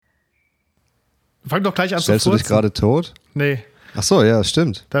Fang doch gleich an Stellst zu du dich gerade tot? Nee. Ach so, ja,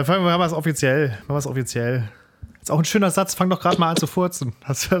 stimmt. Dann machen wir es offiziell. Ist auch ein schöner Satz. Fang doch gerade mal an zu furzen.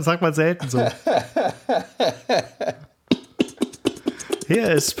 Das sagt man selten so.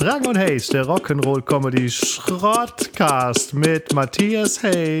 Hier ist Prang und Hayes, der Rock'n'Roll-Comedy-Schrottcast mit Matthias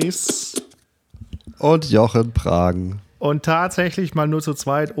Hayes. Und Jochen Pragen. Und tatsächlich mal nur zu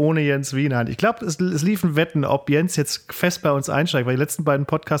zweit, ohne Jens Wienand. Ich glaube, es liefen Wetten, ob Jens jetzt fest bei uns einsteigt, weil die letzten beiden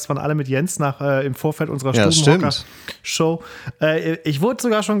Podcasts waren alle mit Jens im Vorfeld unserer Stubenhocker-Show. Ich wurde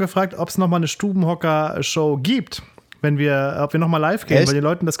sogar schon gefragt, ob es nochmal eine Stubenhocker-Show gibt, ob wir nochmal live gehen, weil den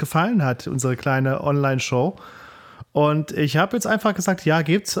Leuten das gefallen hat, unsere kleine Online-Show. Und ich habe jetzt einfach gesagt, ja,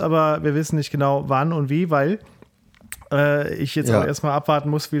 gibt's, aber wir wissen nicht genau wann und wie, weil ich jetzt auch erstmal abwarten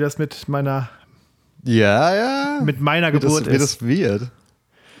muss, wie das mit meiner Geburt ist. Wie das wird.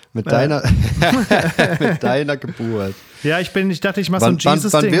 Mit deiner Geburt. Ja, ich dachte, ich mache so ein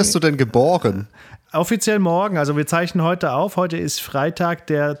Jesus-Ding. Wann wirst du denn geboren? Offiziell morgen. Also wir zeichnen heute auf. Heute ist Freitag,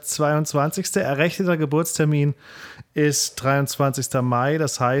 der 22. Errechneter Geburtstermin ist 23. Mai.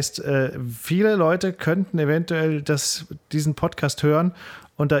 Das heißt, viele Leute könnten eventuell diesen Podcast hören.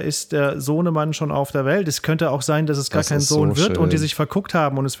 Und da ist der Sohnemann schon auf der Welt. Es könnte auch sein, dass es gar kein Sohn wird und die sich verguckt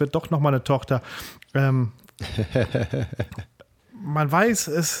haben und es wird doch nochmal eine Tochter. Man weiß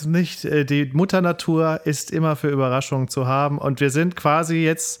es nicht. Die Mutter Natur ist immer für Überraschungen zu haben. Und wir sind quasi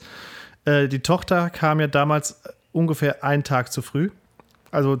jetzt, die Tochter kam ja damals ungefähr einen Tag zu früh.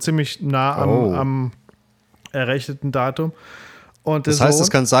 Also ziemlich nah am errechneten Datum. Und das heißt,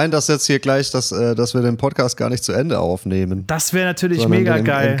 es kann sein, dass jetzt hier gleich, dass wir den Podcast gar nicht zu Ende aufnehmen. Das wäre natürlich mega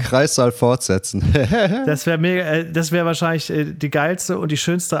geil. Im Kreissaal fortsetzen. Das wäre wahrscheinlich die geilste und die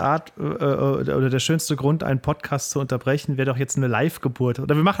schönste Art oder der schönste Grund, einen Podcast zu unterbrechen, wäre doch jetzt eine Live-Geburt.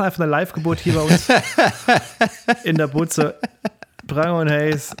 Oder wir machen einfach eine Live-Geburt hier bei uns in der Butze. Prang und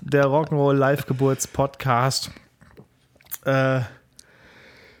Hayes, der Rock'n'Roll Live-Geburts-Podcast.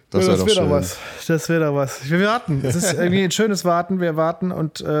 Das wäre doch was. Das wäre doch was. Wir warten. Es ist irgendwie ein schönes Warten. Wir warten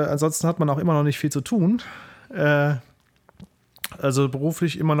und ansonsten hat man auch immer noch nicht viel zu tun. Also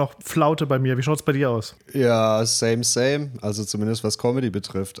beruflich immer noch Flaute bei mir. Wie schaut es bei dir aus? Ja, same. Also zumindest was Comedy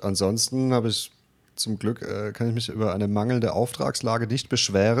betrifft. Ansonsten habe ich zum Glück, kann ich mich über eine mangelnde Auftragslage nicht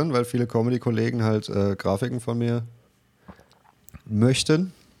beschweren, weil viele Comedy-Kollegen halt Grafiken von mir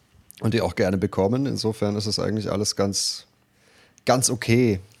möchten und die auch gerne bekommen. Insofern ist es eigentlich alles ganz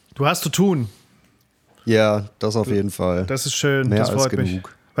okay. Du hast zu tun. Ja, das auf jeden Fall. Das ist schön, Mehr das als freut mich.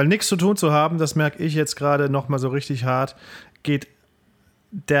 genug. Weil nichts zu tun zu haben, das merke ich jetzt gerade nochmal so richtig hart, geht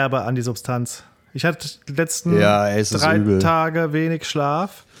derbe an die Substanz. Ich hatte die letzten 3 Tage wenig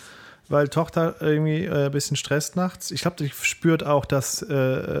Schlaf, weil Tochter irgendwie ein bisschen stresst nachts. Ich glaube, die spürt auch, dass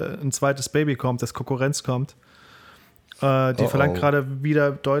ein zweites Baby kommt, dass Konkurrenz kommt. Die verlangt gerade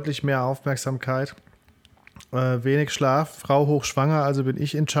wieder deutlich mehr Aufmerksamkeit. Wenig Schlaf, Frau hochschwanger, also bin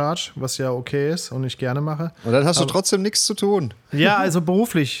ich in charge, was ja okay ist und ich gerne mache. Und dann hast du trotzdem nichts zu tun. Ja, also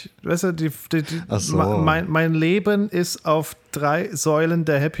beruflich. Weißt du, mein Leben ist auf 3 Säulen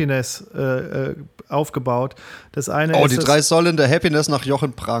der Happiness aufgebaut. Das eine ist die 3 Säulen der Happiness nach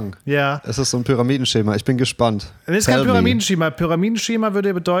Jochen Prang. Ja. Es ist so ein Pyramidenschema. Ich bin gespannt. Es ist kein Pyramidenschema. Pyramidenschema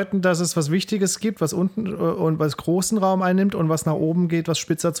würde bedeuten, dass es was Wichtiges gibt, was unten und was großen Raum einnimmt und was nach oben geht, was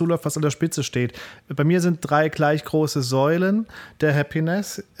spitzer zuläuft, was an der Spitze steht. Bei mir sind 3 gleich große Säulen der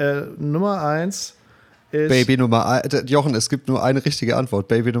Happiness. Nummer 1 ist... Baby Nummer 1. Jochen, es gibt nur eine richtige Antwort.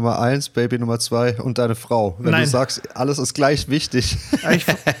 Baby Nummer 1, Baby Nummer 2 und deine Frau. Wenn du sagst, alles ist gleich wichtig.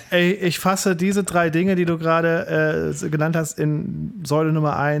 Ich fasse diese 3 Dinge, die du gerade genannt hast, in Säule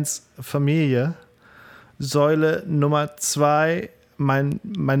Nummer 1 Familie. Säule Nummer 2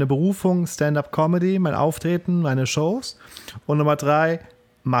 meine Berufung, Stand-up-Comedy, mein Auftreten, meine Shows. Und Nummer 3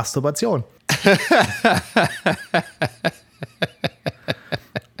 Masturbation.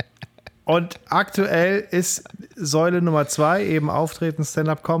 Und aktuell ist Säule Nummer 2, eben Auftreten,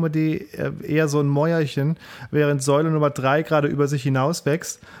 Stand-up-Comedy, eher so ein Mäuerchen, während Säule Nummer 3 gerade über sich hinaus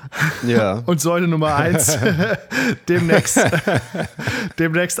wächst. Ja. Und Säule Nummer 1 demnächst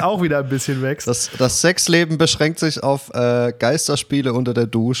auch wieder ein bisschen wächst. Das Sexleben beschränkt sich auf Geisterspiele unter der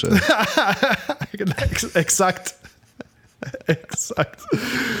Dusche. Exakt.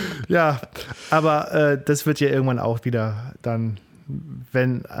 Ja, aber das wird ja irgendwann auch wieder dann,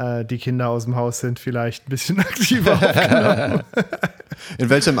 wenn die Kinder aus dem Haus sind, vielleicht ein bisschen aktiver aufgenommen.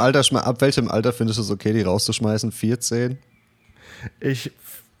 Ab welchem Alter findest du es okay, die rauszuschmeißen? 14? Ich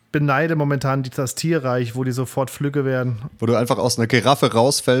beneide momentan das Tierreich, wo die sofort flügge werden. Wo du einfach aus einer Giraffe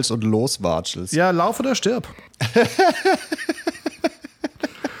rausfällst und loswatschelst. Ja, lauf oder stirb.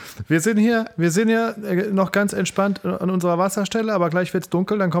 Wir sind hier noch ganz entspannt an unserer Wasserstelle, aber gleich wird's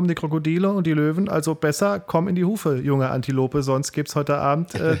dunkel, dann kommen die Krokodile und die Löwen. Also besser, komm in die Hufe, junge Antilope, sonst gibt's heute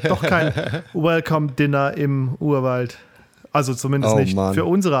Abend doch kein Welcome-Dinner im Urwald. Also zumindest nicht Mann. Für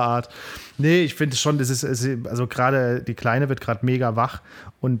unsere Art. Nee, ich finde schon, also gerade die Kleine wird gerade mega wach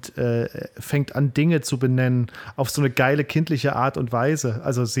und fängt an, Dinge zu benennen auf so eine geile kindliche Art und Weise.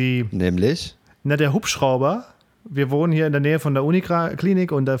 Also sie. Nämlich? Na, der Hubschrauber. Wir wohnen hier in der Nähe von der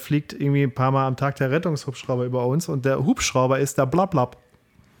Uniklinik und da fliegt irgendwie ein paar Mal am Tag der Rettungshubschrauber über uns und der Hubschrauber ist der Blablab.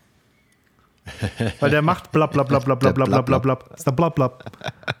 Weil der macht Blablab. Ist der Blablab.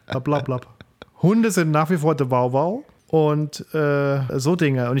 Blablab. Hunde sind nach wie vor der Wow-Wow und so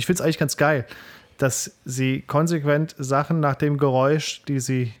Dinge. Und ich finde es eigentlich ganz geil, dass sie konsequent Sachen nach dem Geräusch,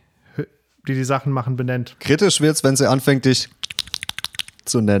 die Sachen machen, benennt. Kritisch wird's, wenn sie anfängt, dich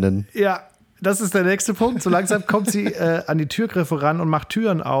zu nennen. Ja. Das ist der nächste Punkt. So langsam kommt sie an die Türgriffe ran und macht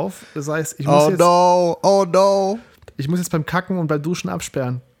Türen auf. Das heißt, ich muss Ich muss jetzt beim Kacken und beim Duschen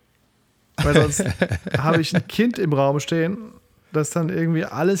absperren. Weil sonst habe ich ein Kind im Raum stehen, das dann irgendwie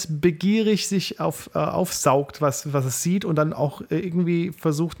alles begierig sich aufsaugt, was es sieht und dann auch irgendwie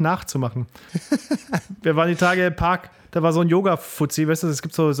versucht nachzumachen. Wir waren die Tage im Park. Da war so ein Yoga-Fuzzi, weißt du, es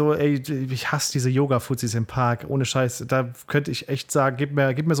gibt ich hasse diese Yoga-Fuzzis im Park, ohne Scheiß. Da könnte ich echt sagen, gib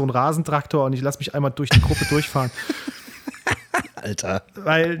mir so einen Rasentraktor und ich lasse mich einmal durch die Gruppe durchfahren. Alter.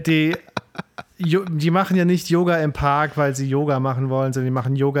 Weil die machen ja nicht Yoga im Park, weil sie Yoga machen wollen, sondern die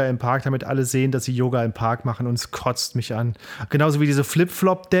machen Yoga im Park, damit alle sehen, dass sie Yoga im Park machen und es kotzt mich an. Genauso wie diese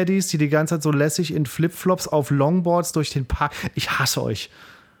Flip-Flop-Daddies, die ganze Zeit so lässig in Flipflops auf Longboards durch den Park. Ich hasse euch.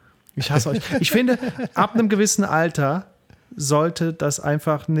 Ich finde, ab einem gewissen Alter sollte das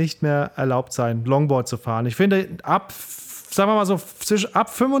einfach nicht mehr erlaubt sein, Longboard zu fahren. Ich finde, ab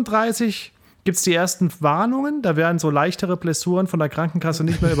 35 gibt es die ersten Warnungen. Da werden so leichtere Blessuren von der Krankenkasse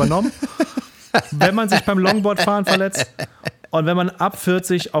nicht mehr übernommen, wenn man sich beim Longboardfahren verletzt. Und wenn man ab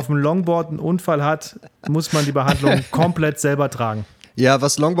 40 auf dem Longboard einen Unfall hat, muss man die Behandlung komplett selber tragen. Ja,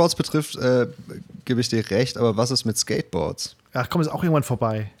 was Longboards betrifft, gebe ich dir recht. Aber was ist mit Skateboards? Ach komm, ist auch irgendwann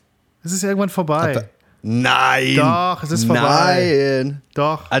vorbei. Es ist irgendwann vorbei. Nein! Doch, es ist vorbei. Nein!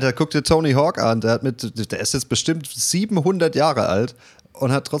 Doch. Alter, guck dir Tony Hawk an. Der ist jetzt bestimmt 700 Jahre alt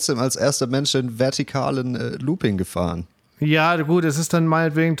und hat trotzdem als erster Mensch den vertikalen Looping gefahren. Ja, gut, es ist dann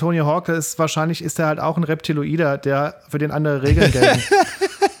meinetwegen Tony Hawk. Wahrscheinlich ist er halt auch ein Reptiloider, der für den andere Regeln gelten.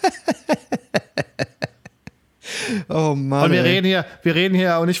 Oh Mann. Und wir reden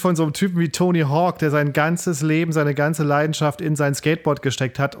hier auch nicht von so einem Typen wie Tony Hawk, der sein ganzes Leben, seine ganze Leidenschaft in sein Skateboard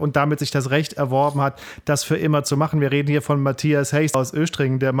gesteckt hat und damit sich das Recht erworben hat, das für immer zu machen. Wir reden hier von Matthias Hayes aus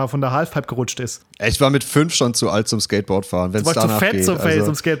Östringen, der mal von der Halfpipe gerutscht ist. Ich war mit 5 schon zu alt zum Skateboardfahren, wenn es danach geht. Du warst zu fett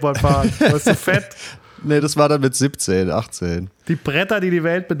zum Skateboardfahren. Du warst zu fett. Nee, das war dann mit 17, 18. Die Bretter, die die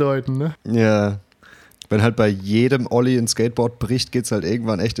Welt bedeuten, ne? Ja. Wenn halt bei jedem Olli ein Skateboard bricht, geht's halt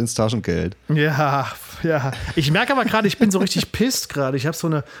irgendwann echt ins Taschengeld. Ja. Ich merke aber gerade, ich bin so richtig pisst gerade. Ich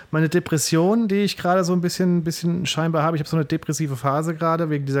habe meine Depression, die ich gerade so ein bisschen scheinbar habe. Ich habe so eine depressive Phase gerade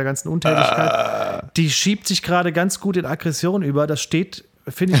wegen dieser ganzen Untätigkeit. Die schiebt sich gerade ganz gut in Aggression über. Das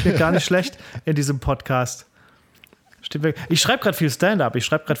finde ich mir gar nicht schlecht in diesem Podcast. Ich schreibe gerade viel Stand-up, ich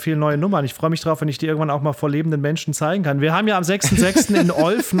schreibe gerade viele neue Nummern. Ich freue mich drauf, wenn ich die irgendwann auch mal vor lebenden Menschen zeigen kann. Wir haben ja am 6.6. in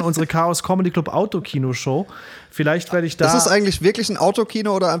Olfen unsere Chaos Comedy Club Autokino-Show. Vielleicht werde ich da... Ist es eigentlich wirklich ein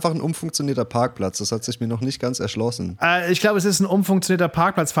Autokino oder einfach ein umfunktionierter Parkplatz? Das hat sich mir noch nicht ganz erschlossen. Ich glaube, es ist ein umfunktionierter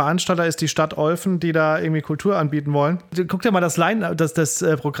Parkplatz. Veranstalter ist die Stadt Olfen, die da irgendwie Kultur anbieten wollen. Guck dir mal das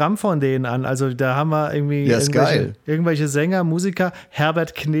Programm von denen an. Also da haben wir irgendwie irgendwelche Sänger, Musiker.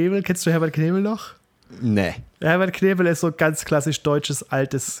 Herbert Knebel, kennst du Herbert Knebel noch? Nee. Herbert Knebel ist so ganz klassisch deutsches,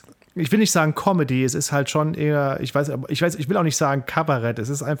 altes, ich will nicht sagen Comedy, es ist halt schon eher, ich will auch nicht sagen Kabarett, es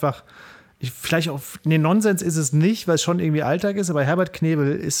ist einfach, Nonsens ist es nicht, weil es schon irgendwie Alltag ist, aber Herbert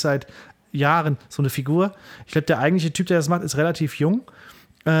Knebel ist seit Jahren so eine Figur. Ich glaube, der eigentliche Typ, der das macht, ist relativ jung,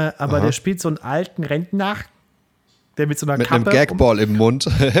 aber der spielt so einen alten Rentner, der mit so einer Kappe... Mit einem Gagball im Mund.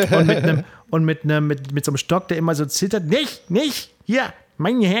 und mit so einem Stock, der immer so zittert, nicht, hier,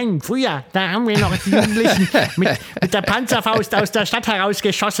 meine Herren, früher, da haben wir noch die Jugendlichen mit der Panzerfaust aus der Stadt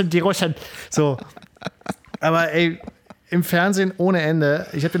herausgeschossen, die Russen. So. Aber ey, im Fernsehen ohne Ende.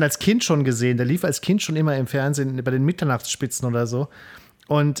 Ich habe den als Kind schon gesehen. Der lief als Kind schon immer im Fernsehen bei den Mitternachtsspitzen oder so.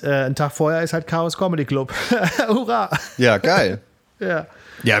 Und einen Tag vorher ist halt Chaos Comedy Club. Hurra! Ja, geil. Ja,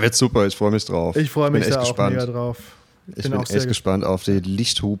 wird super. Ich freue mich drauf. Ich freue mich da auch mega drauf. Ich bin echt gespannt auf die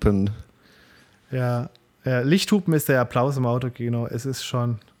Lichthupen. Ja, Lichthupen ist der Applaus im Autokino. Es ist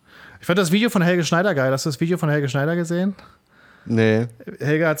schon... Ich fand das Video von Helge Schneider geil. Hast du das Video von Helge Schneider gesehen? Nee.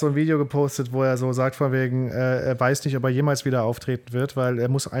 Helge hat so ein Video gepostet, wo er so sagt von wegen, er weiß nicht, ob er jemals wieder auftreten wird, weil er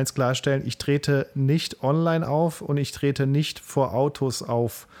muss eins klarstellen, ich trete nicht online auf und ich trete nicht vor Autos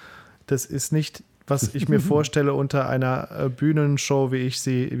auf. Das ist nicht, was ich mir vorstelle unter einer Bühnenshow, wie ich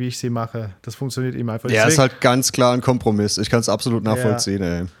sie mache. Das funktioniert ihm einfach. Ja, ist halt ganz klar ein Kompromiss. Ich kann es absolut nachvollziehen,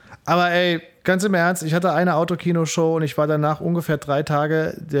 ey. Aber ey, ganz im Ernst, ich hatte eine Autokino-Show und ich war danach ungefähr 3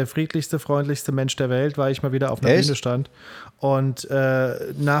 Tage der friedlichste, freundlichste Mensch der Welt, weil ich mal wieder auf einer Bühne stand. Und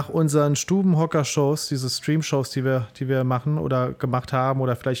nach unseren Stubenhocker-Shows, diese Stream-Shows, die wir machen oder gemacht haben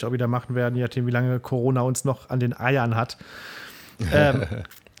oder vielleicht auch wieder machen werden, je nachdem, wie lange Corona uns noch an den Eiern hat,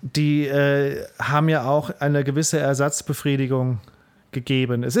 die haben ja auch eine gewisse Ersatzbefriedigung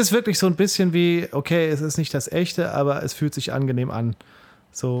gegeben. Es ist wirklich so ein bisschen wie, okay, es ist nicht das Echte, aber es fühlt sich angenehm an.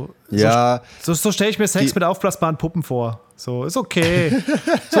 So stelle ich mir Sex mit aufblasbaren Puppen vor. So, ist okay.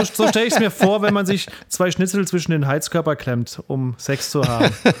 So stelle ich es mir vor, wenn man sich 2 Schnitzel zwischen den Heizkörper klemmt, um Sex zu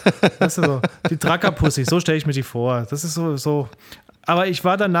haben. Weißt du, so, die Drackerpussy, so stelle ich mir die vor. Das ist so. Aber ich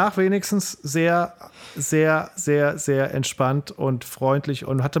war danach wenigstens sehr, sehr, sehr, sehr entspannt und freundlich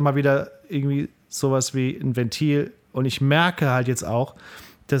und hatte mal wieder irgendwie sowas wie ein Ventil. Und ich merke halt jetzt auch,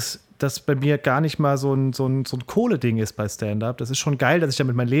 dass das bei mir gar nicht mal so ein Kohle-Ding ist bei Stand-Up. Das ist schon geil, dass ich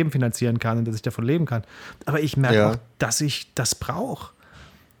damit mein Leben finanzieren kann und dass ich davon leben kann. Aber ich merke auch, dass ich das brauche.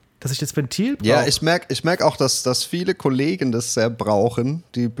 Dass ich das Ventil brauche. Ja, ich merk auch, dass viele Kollegen das sehr brauchen,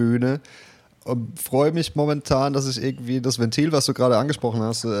 die Bühne. Und freue mich momentan, dass ich irgendwie das Ventil, was du gerade angesprochen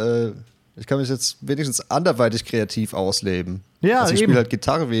hast, ich kann mich jetzt wenigstens anderweitig kreativ ausleben. Ja, also ich spiele halt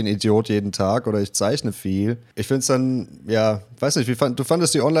Gitarre wie ein Idiot jeden Tag oder ich zeichne viel. Ich finde es dann, ja, weiß nicht, du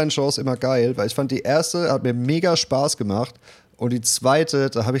fandest die Online-Shows immer geil, weil ich fand, die erste hat mir mega Spaß gemacht und die zweite,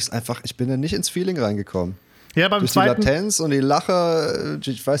 da habe ich es einfach, ich bin da nicht ins Feeling reingekommen. Ja, beim Durch zweiten, die Latenz und die Lache,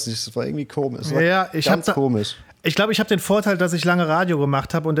 ich weiß nicht, das war irgendwie komisch. Das war ganz komisch. Ich glaube, ich habe den Vorteil, dass ich lange Radio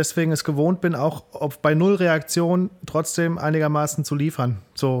gemacht habe und deswegen es gewohnt bin, auch bei 0 Reaktion trotzdem einigermaßen zu liefern.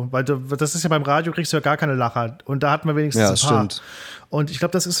 So, weil das ist ja beim Radio, kriegst du ja gar keine Lacher. Und da hatten wir wenigstens ein paar. Stimmt. Und ich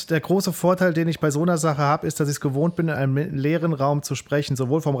glaube, das ist der große Vorteil, den ich bei so einer Sache habe, ist, dass ich es gewohnt bin, in einem leeren Raum zu sprechen,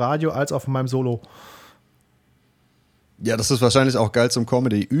 sowohl vom Radio als auch von meinem Solo. Ja, das ist wahrscheinlich auch geil zum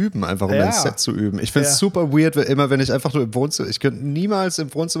Comedy üben, einfach um ein Set zu üben. Ich finde es super weird, immer wenn ich einfach nur im Wohnzimmer, ich könnte niemals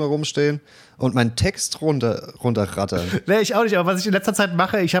im Wohnzimmer rumstehen und meinen Text runterrattern. Nee, ich auch nicht, aber was ich in letzter Zeit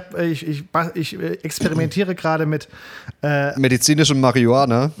mache, ich experimentiere gerade mit medizinischem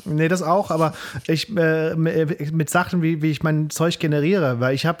Marihuana. Nee, das auch, aber mit Sachen, wie ich mein Zeug generiere,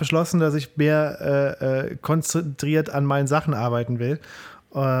 weil ich habe beschlossen, dass ich mehr konzentriert an meinen Sachen arbeiten will.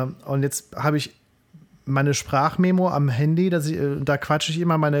 Und jetzt habe ich meine Sprachmemo am Handy, da quatsche ich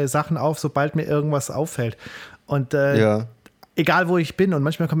immer meine Sachen auf, sobald mir irgendwas auffällt. Und egal wo ich bin, und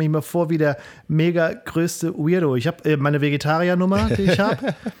manchmal komme ich mir vor wie der mega größte Weirdo. Ich habe meine Vegetarier-Nummer, die ich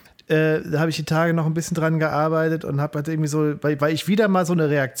habe. Da habe ich die Tage noch ein bisschen dran gearbeitet und habe halt irgendwie so, weil ich wieder mal so eine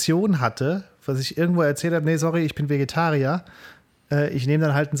Reaktion hatte, was ich irgendwo erzählt habe, nee, sorry, ich bin Vegetarier. Ich nehme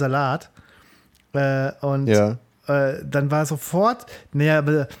dann halt einen Salat. Dann war sofort,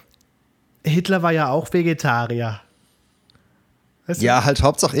 aber Hitler war ja auch Vegetarier. Weißt du? Ja, halt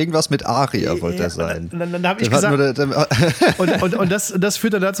Hauptsache irgendwas mit Aria wollte er sein. Dann habe ich gesagt, und das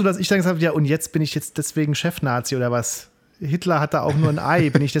führt dann dazu, dass ich dann gesagt habe, ja, und jetzt bin ich jetzt deswegen Chef-Nazi oder was? Hitler hatte auch nur ein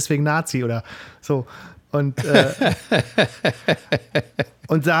Ei, bin ich deswegen Nazi oder so. Und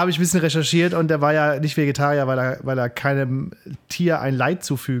da habe ich ein bisschen recherchiert und der war ja nicht Vegetarier, weil er keinem Tier ein Leid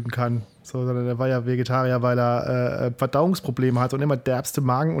zufügen kann. So, sondern er war ja Vegetarier, weil er Verdauungsprobleme hat und immer derbste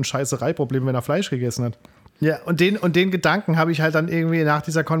Magen- und Scheißereiprobleme, wenn er Fleisch gegessen hat. Ja, und den Gedanken habe ich halt dann irgendwie nach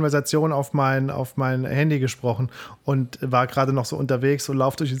dieser Konversation auf mein Handy gesprochen und war gerade noch so unterwegs und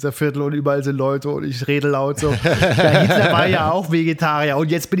laufe durch dieser Viertel und überall sind Leute und ich rede laut so. Ja, Hitler war ja auch Vegetarier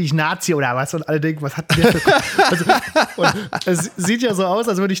und jetzt bin ich Nazi oder was? Und alle denken, was hat denn der für... und es sieht ja so aus,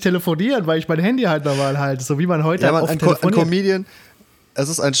 als würde ich telefonieren, weil ich mein Handy halt normal halte, so wie man heute oft telefoniert. Ein Comedian... Es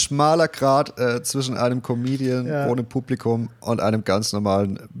ist ein schmaler Grat zwischen einem Comedian ohne Publikum und einem ganz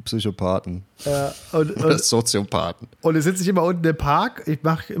normalen Psychopathen. Oder Soziopathen. Und jetzt sitze ich immer unten im Park. Ich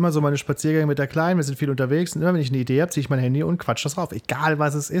mache immer so meine Spaziergänge mit der Kleinen. Wir sind viel unterwegs. Und immer, wenn ich eine Idee habe, ziehe ich mein Handy und quatsch das rauf. Egal,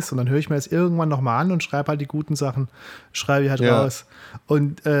 was es ist. Und dann höre ich mir das irgendwann nochmal an und schreibe halt die guten Sachen. Schreibe ich halt raus.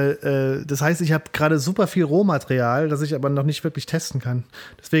 Und das heißt, ich habe gerade super viel Rohmaterial, das ich aber noch nicht wirklich testen kann.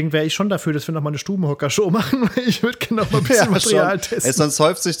 Deswegen wäre ich schon dafür, dass wir nochmal eine Stubenhocker-Show machen. Ich würde gerne noch mal ein bisschen Material testen. Ey, sonst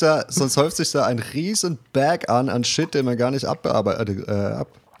häuft sich da ein riesen Berg an Shit, den man gar nicht abgearbeitet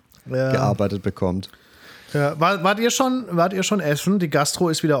bekommt. Ja, wart ihr schon essen? Die Gastro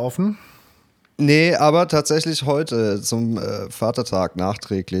ist wieder offen? Nee, aber tatsächlich heute zum Vatertag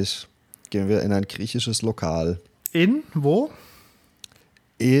nachträglich gehen wir in ein griechisches Lokal. In? Wo?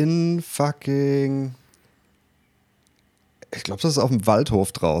 in fucking... Ich glaube, das ist auf dem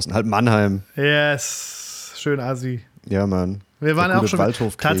Waldhof draußen. Halt Mannheim. Yes. Schön assi. Ja, Mann. Wir waren auch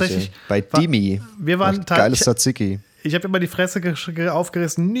schon tatsächlich bei Dimi. Wir waren geiles Tzatziki. Ich habe immer die Fresse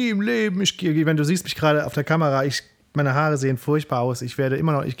aufgerissen. Nie im Leben. Wenn du siehst mich gerade auf der Kamera, meine Haare sehen furchtbar aus. Ich gehe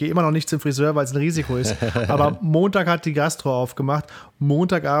immer noch nicht zum Friseur, weil es ein Risiko ist. Aber Montag hat die Gastro aufgemacht.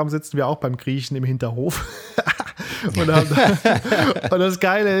 Montagabend sitzen wir auch beim Griechen im Hinterhof. und das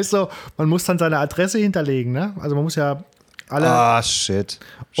Geile ist so, man muss dann seine Adresse hinterlegen. Ne? Also man muss ja alle. Shit.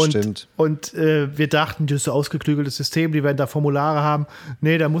 Stimmt. Und wir dachten, das ist so ein ausgeklügeltes System, die werden da Formulare haben.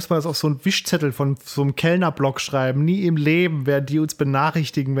 Nee, da muss man das auf so einen Wischzettel von so einem Kellnerblock schreiben. Nie im Leben werden die uns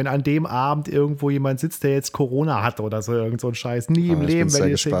benachrichtigen, wenn an dem Abend irgendwo jemand sitzt, der jetzt Corona hat oder so, irgend so ein Scheiß. Nie im Leben werden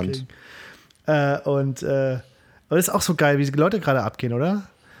die das hinkriegen. Und das ist auch so geil, wie die Leute gerade abgehen, oder?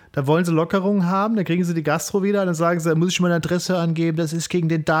 Da wollen sie Lockerungen haben, dann kriegen sie die Gastro wieder, dann sagen sie, da muss ich meine Adresse angeben, das ist gegen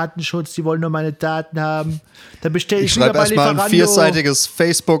den Datenschutz, die wollen nur meine Daten haben. Dann bestelle ich wieder bei Lieferando. Ich schreibe erstmal ein 4-seitiges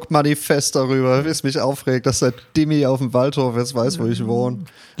Facebook-Manifest darüber, wie es mich aufregt, dass der Dimi auf dem Waldhof jetzt weiß, wo ich wohne.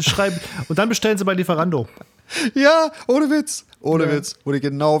 Und dann bestellen sie bei Lieferando. Ja, ohne Witz. Witz, wo die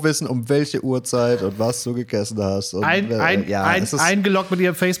genau wissen, um welche Uhrzeit und was du gegessen hast. Und, eingeloggt mit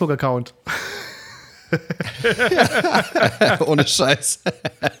ihrem Facebook-Account. Ohne Scheiß.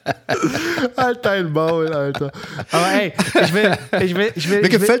 Halt dein Maul, Alter. Aber ey, mir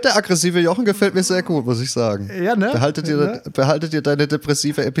gefällt der aggressive Jochen, gefällt mir sehr gut, muss ich sagen. Ja, ne? Behaltet dir deine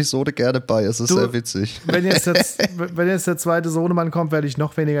depressive Episode gerne bei, es ist sehr witzig. Wenn jetzt der zweite Sohnemann kommt, werde ich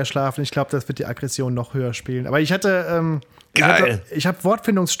noch weniger schlafen. Ich glaube, das wird die Aggression noch höher spielen. Aber ich hatte... Geil. Ich habe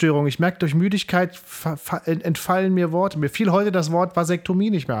Wortfindungsstörungen. Ich merke, durch Müdigkeit entfallen mir Worte. Mir fiel heute das Wort Vasektomie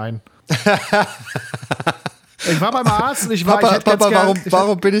nicht mehr ein. Ich war beim Arzt und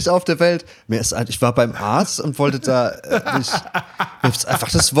warum bin ich auf der Welt? Ich war beim Arzt und wollte da mir ist einfach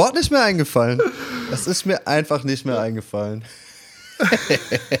das Wort nicht mehr eingefallen. Das ist mir einfach nicht mehr eingefallen.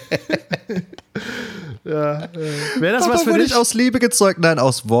 Wäre das was für dich? Nicht aus Liebe gezeugt, nein,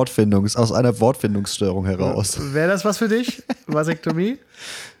 aus einer Wortfindungsstörung heraus. Wäre das was für dich? Vasektomie?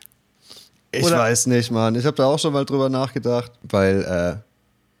 Ich weiß nicht, Mann. Ich habe da auch schon mal drüber nachgedacht, weil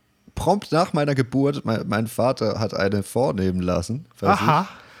prompt nach meiner Geburt, mein Vater hat eine vornehmen lassen. Aha.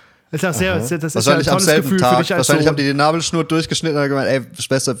 Das ist ja ein wahrscheinlich tolles am selben Gefühl Tag. für dich als Wahrscheinlich Sohn. haben die die Nabelschnur durchgeschnitten und haben gemeint, ey,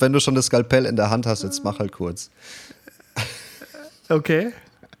 Schwester, wenn du schon das Skalpell in der Hand hast, jetzt mach halt kurz. Okay.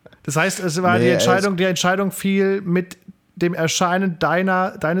 Das heißt, es war die Entscheidung fiel mit dem Erscheinen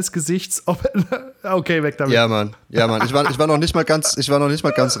deines Gesichts. Okay, weg damit. Ja, Mann. Ich war noch nicht mal ganz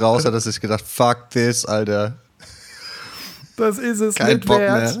raus, da dass ich gedacht, fuck this, Alter. Das ist es Kein nicht Bock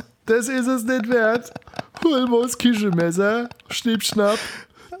wert. mehr. Das ist es nicht wert. Hol mal das Küchenmesser, schnipp, schnapp,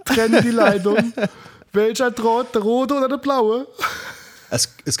 trenne die Leitung. Welcher Draht, der rote oder der blaue?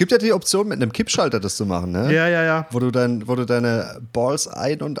 Es gibt ja die Option, mit einem Kippschalter das zu machen, ne? Ja. Wo du deine Balls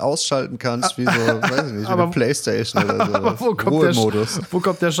ein- und ausschalten kannst, wie so, weiß ich nicht, wie eine Playstation oder so. Aber wo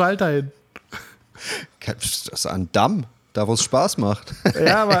kommt der Schalter hin? Das ist ein Damm, da wo es Spaß macht.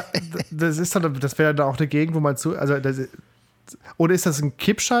 Ja, aber das wäre dann auch eine Gegend, wo man oder ist das ein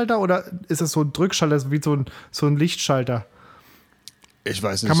Kippschalter oder ist das so ein Drückschalter, wie so ein Lichtschalter? Ich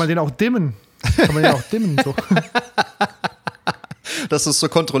weiß nicht. Kann man den auch dimmen? So. Dass du es so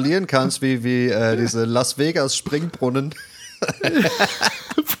kontrollieren kannst, wie diese Las Vegas Springbrunnen.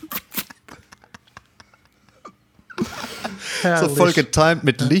 So voll getimed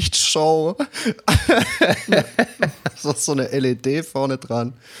mit Lichtshow. So eine LED vorne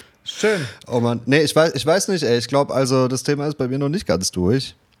dran. Schön. Oh Mann, nee, ich weiß nicht, ey. Ich glaube, also das Thema ist bei mir noch nicht ganz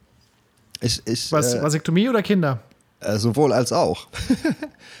durch. Vasektomie oder Kinder? Sowohl als auch.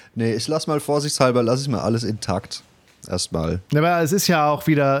 Nee, ich lasse mal alles intakt. Erstmal. Ja, aber es ist ja auch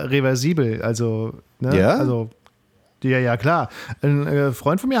wieder reversibel, also, ne? Ja? Also, ja, klar. Ein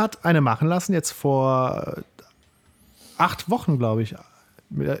Freund von mir hat eine machen lassen, jetzt vor 8 Wochen, glaube ich.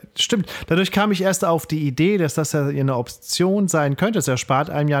 Stimmt. Dadurch kam ich erst auf die Idee, dass das ja eine Option sein könnte. Das erspart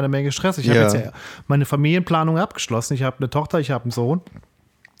einem ja eine Menge Stress. Ich habe jetzt ja meine Familienplanung abgeschlossen. Ich habe eine Tochter, ich habe einen Sohn.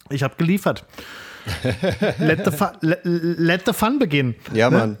 Ich habe geliefert. Let the fun beginnen. Ja,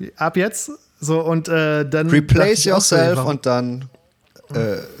 Mann. Ab jetzt. So, und dann. Replace yourself und dann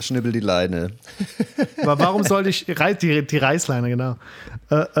schnibbel die Leine. Aber warum sollte ich. Die Reißleine, genau.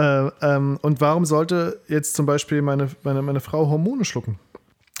 Und warum sollte jetzt zum Beispiel meine Frau Hormone schlucken?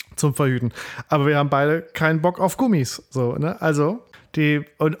 Zum Verhüten. Aber wir haben beide keinen Bock auf Gummis. So, ne? Also,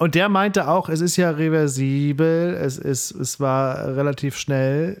 Und der meinte auch, es ist ja reversibel, es war relativ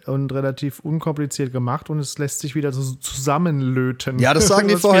schnell und relativ unkompliziert gemacht und es lässt sich wieder so zusammenlöten. Ja, das sagen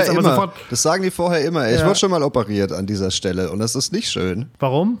die vorher immer. Das sagen die vorher immer. Ich wurde schon mal operiert an dieser Stelle und das ist nicht schön.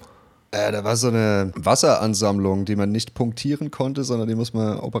 Warum? Da war so eine Wasseransammlung, die man nicht punktieren konnte, sondern die muss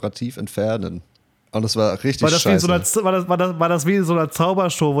man operativ entfernen. Und das war richtig scheiße. War das wie in so einer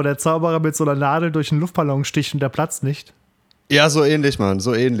Zaubershow, wo der Zauberer mit so einer Nadel durch einen Luftballon sticht und der platzt nicht? Ja, so ähnlich, Mann,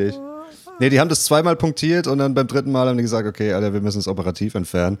 so ähnlich. Nee, die haben das 2-mal punktiert und dann beim 3. Mal haben die gesagt, okay, Alter, wir müssen es operativ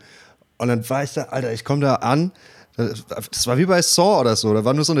entfernen. Und dann war ich da, Alter, ich komme da an, das war wie bei Saw oder so, da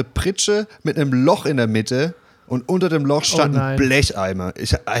war nur so eine Pritsche mit einem Loch in der Mitte. Und unter dem Loch stand ein Blecheimer.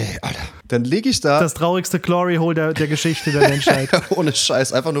 Alter, dann liege ich da. Das traurigste Glory-Hole der Geschichte der Menschheit. Ohne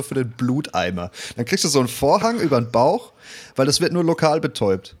Scheiß, einfach nur für den Bluteimer. Dann kriegst du so einen Vorhang über den Bauch, weil das wird nur lokal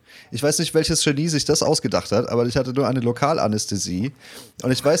betäubt. Ich weiß nicht, welches Genie sich das ausgedacht hat, aber ich hatte nur eine Lokalanästhesie.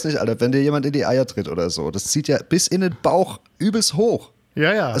 Und ich weiß nicht, Alter, wenn dir jemand in die Eier tritt oder so, das zieht ja bis in den Bauch übelst hoch.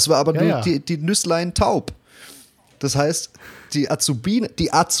 Ja. Es war aber nur die Nüsslein taub. Das heißt, die Azubine,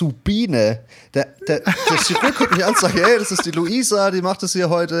 der Chirurg guckt mich an und sagt, hey, das ist die Luisa, die macht das hier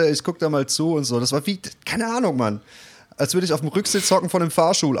heute, ich guck da mal zu und so. Das war wie, keine Ahnung, Mann. Als würde ich auf dem Rücksitz hocken von einem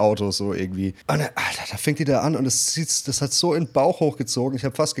Fahrschulauto, so irgendwie. Und dann, Alter, da fängt die da an und das hat so in den Bauch hochgezogen. Ich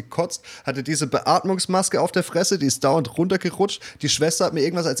habe fast gekotzt, hatte diese Beatmungsmaske auf der Fresse, die ist dauernd runtergerutscht. Die Schwester hat mir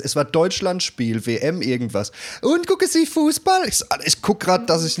irgendwas, es war Deutschlandspiel, WM irgendwas. Und gucke Sie Fußball? Ich guck gerade,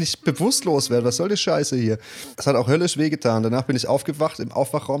 dass ich nicht bewusstlos werde. Was soll die Scheiße hier? Es hat auch höllisch wehgetan. Danach bin ich aufgewacht im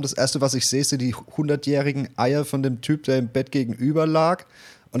Aufwachraum. Das Erste, was ich sehe, sind die 100-jährigen Eier von dem Typ, der im Bett gegenüber lag.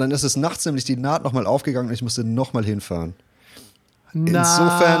 Und dann ist es nachts nämlich die Naht nochmal aufgegangen und ich musste nochmal hinfahren.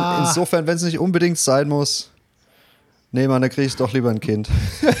 Insofern, wenn es nicht unbedingt sein muss, nee, Mann, da kriege ich doch lieber ein Kind.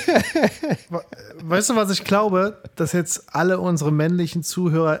 Weißt du, was ich glaube? Dass jetzt alle unsere männlichen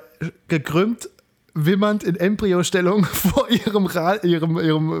Zuhörer gekrümmt, wimmernd in Embryostellung vor ihrem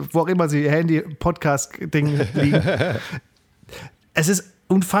wo auch immer sie Handy-Podcast-Ding liegen. Es ist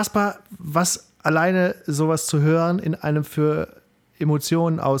unfassbar, was alleine sowas zu hören in einem für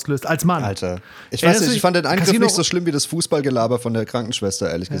Emotionen auslöst, als Mann. Alter, ich weiß nicht, ich fand den Eingriff nicht so schlimm wie das Fußballgelaber von der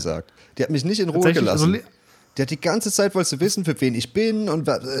Krankenschwester, ehrlich gesagt. Die hat mich nicht in Ruhe gelassen. Die hat die ganze Zeit, wollte sie wissen, für wen ich bin und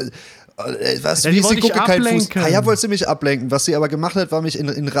was, wie sie gucke, kein Fuß. Ja, wollte sie mich ablenken. Was sie aber gemacht hat, war mich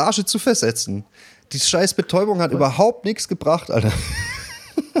in Rage zu versetzen. Die scheiß Betäubung hat überhaupt nichts gebracht, Alter.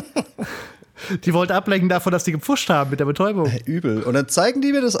 Die wollte ablenken davon, dass die gepfuscht haben mit der Betäubung. Übel. Und dann zeigen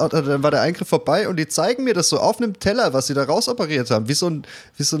die mir das, dann war der Eingriff vorbei und die zeigen mir das so auf einem Teller, was sie da rausoperiert haben. Wie so ein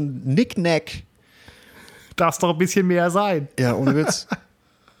Knick-Knack. Darf es doch ein bisschen mehr sein. Ja, ohne Witz.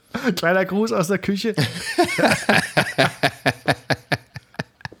 Kleiner Gruß aus der Küche.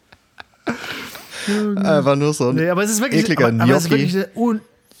 Einfach nur so ein aber es ist wirklich, ekliger Gnocchi. Aber es ist wirklich eine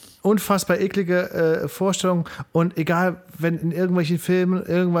unfassbar eklige Vorstellung. Und egal, wenn in irgendwelchen Filmen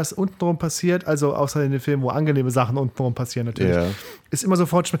irgendwas untenrum passiert, also außer in den Filmen, wo angenehme Sachen untenrum passieren natürlich, ist immer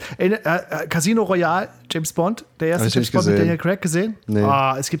sofort Casino Royale, James Bond, der erste James Bond mit Daniel Craig gesehen? Nee.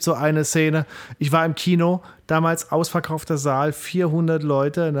 Es gibt so eine Szene, ich war im Kino, damals ausverkaufter Saal, 400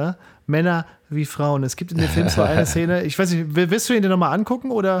 Leute, ne? Männer wie Frauen. Es gibt in dem Film so eine Szene, ich weiß nicht, willst du ihn dir nochmal angucken,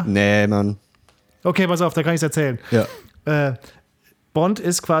 oder? Nee, Mann. Okay, pass auf, da kann ich es erzählen. Ja. Bond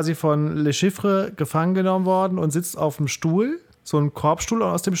ist quasi von Le Chiffre gefangen genommen worden und sitzt auf dem Stuhl, so ein Korbstuhl, und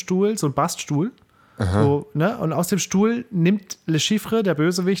aus dem Stuhl, so ein Baststuhl. So, ne? Und aus dem Stuhl nimmt Le Chiffre, der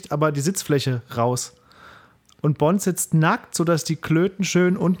Bösewicht, aber die Sitzfläche raus. Und Bond sitzt nackt, sodass die Klöten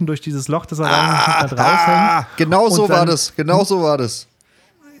schön unten durch dieses Loch, das er da raushängt. Genau so war das.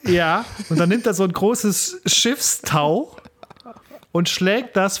 Ja, und dann nimmt er so ein großes Schiffstau und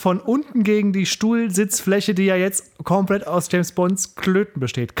schlägt das von unten gegen die Stuhlsitzfläche, die ja jetzt komplett aus James Bonds Klöten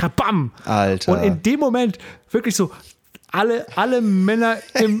besteht. Kabam! Alter. Und in dem Moment wirklich so alle Männer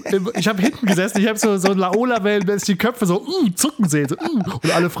ich habe hinten gesessen, ich habe so Laola-Wellen, da ist die Köpfe so zucken sehen. So,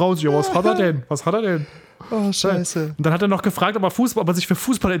 und alle Frauen so, was hat er denn? Oh, scheiße. Und dann hat er noch gefragt, ob er sich für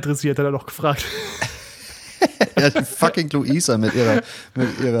Fußball interessiert, hat er noch gefragt. Ja, die fucking Luisa mit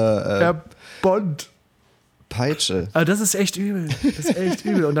ihrer Bond. Peitsche. Also das ist echt übel.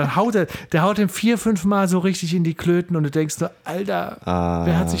 Und dann haut ihm 4-5 Mal so richtig in die Klöten und du denkst nur, Alter,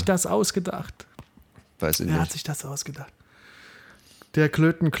 wer hat sich das ausgedacht? Weiß ich nicht. Wer hat sich das ausgedacht? Der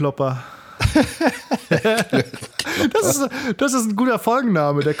Klötenklopper. Das ist ein guter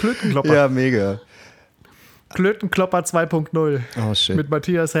Folgenname, der Klötenklopper. Ja, mega. Klötenklopper 2.0. Oh, shit. Mit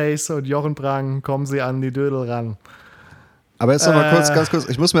Matthias Hayes und Jochen Prang kommen sie an die Dödel ran. Aber jetzt noch mal ganz kurz,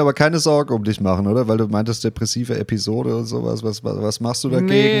 ich muss mir aber keine Sorgen um dich machen, oder? Weil du meintest, depressive Episode und sowas. Was machst du dagegen?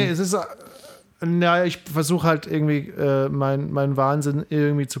 Nee, Ja, ich versuche halt irgendwie meinen Wahnsinn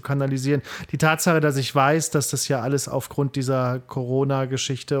irgendwie zu kanalisieren. Die Tatsache, dass ich weiß, dass das ja alles aufgrund dieser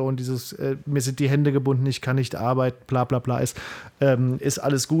Corona-Geschichte und dieses mir sind die Hände gebunden, ich kann nicht arbeiten, bla bla bla ist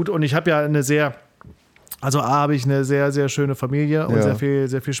alles gut. Und ich habe ja habe ich eine sehr, sehr schöne Familie und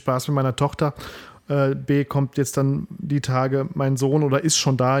sehr viel Spaß mit meiner Tochter. B kommt jetzt dann die Tage mein Sohn oder ist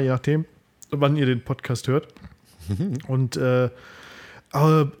schon da, je nachdem, wann ihr den Podcast hört. Und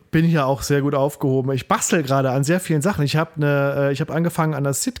bin ich ja auch sehr gut aufgehoben. Ich bastel gerade an sehr vielen Sachen. Ich habe angefangen, an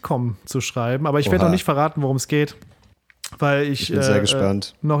der Sitcom zu schreiben, aber ich werde noch nicht verraten, worum es geht, weil ich bin sehr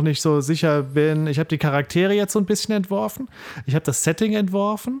gespannt. Noch nicht so sicher bin. Ich habe die Charaktere jetzt so ein bisschen entworfen. Ich habe das Setting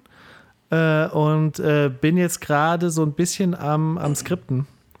entworfen und bin jetzt gerade so ein bisschen am Skripten.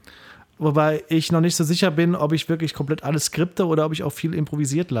 Wobei ich noch nicht so sicher bin, ob ich wirklich komplett alles skripte oder ob ich auch viel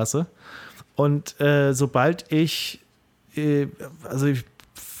improvisiert lasse. Und sobald ich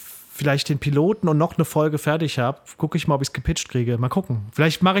vielleicht den Piloten und noch eine Folge fertig habe, gucke ich mal, ob ich es gepitcht kriege. Mal gucken.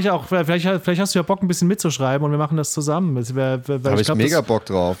 Vielleicht mache ich auch, vielleicht hast du ja Bock, ein bisschen mitzuschreiben und wir machen das zusammen. Habe ich mega Bock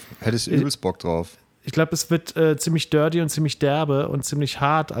drauf. Hätte ich übelst Bock drauf. Ich glaube, es wird ziemlich dirty und ziemlich derbe und ziemlich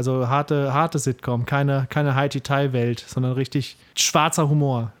hart. Also harte Sitcom. Keine High-Detail-Welt, sondern richtig schwarzer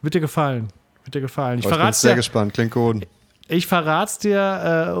Humor. Wird dir gefallen. Ich bin sehr gespannt. Klingt gut. Ich verrate es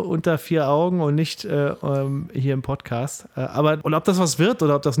dir unter 4 Augen und nicht hier im Podcast. Und ob das was wird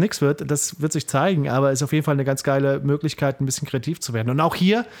oder ob das nichts wird, das wird sich zeigen. Aber es ist auf jeden Fall eine ganz geile Möglichkeit, ein bisschen kreativ zu werden. Und auch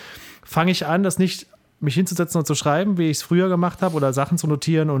hier fange ich an, das nicht mich hinzusetzen und zu schreiben, wie ich es früher gemacht habe oder Sachen zu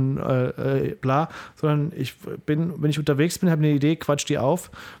notieren und bla, sondern wenn ich unterwegs bin, habe eine Idee, quatsch die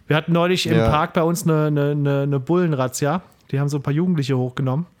auf. Wir hatten neulich im Park bei uns eine Bullenrazzia. Die haben so ein paar Jugendliche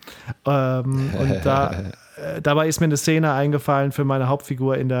hochgenommen. Und dabei ist mir eine Szene eingefallen für meine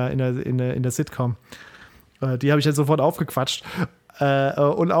Hauptfigur in der Sitcom. Die habe ich dann sofort aufgequatscht.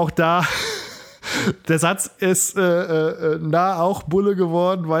 Und auch da, der Satz ist auch Bulle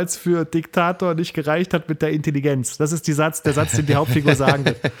geworden, weil es für Diktator nicht gereicht hat mit der Intelligenz. Das ist der Satz, den die Hauptfigur sagen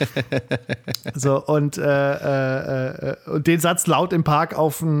wird. So, und den Satz laut im Park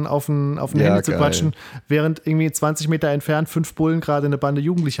auf ein Handy zu quatschen, während irgendwie 20 Meter entfernt 5 Bullen gerade eine Bande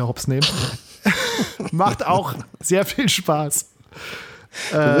Jugendlicher hops nehmen. Macht auch sehr viel Spaß.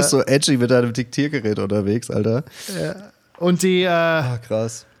 Du bist so edgy mit deinem Diktiergerät unterwegs, Alter. Und die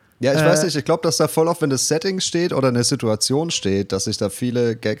krass. Ja, ich weiß nicht, ich glaube, dass da voll oft, wenn das Setting steht oder eine Situation steht, dass sich da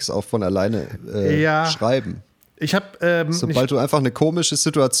viele Gags auch von alleine schreiben. Ich habe sobald du einfach eine komische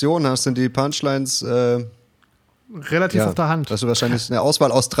Situation hast, sind die Punchlines relativ auf der Hand. Hast du wahrscheinlich eine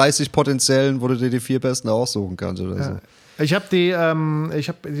Auswahl aus 30 potenziellen, wo du dir die 4 besten aussuchen kannst oder so. Ich habe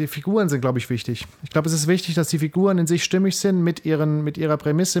die Figuren sind, glaube ich, wichtig. Ich glaube, es ist wichtig, dass die Figuren in sich stimmig sind mit ihrer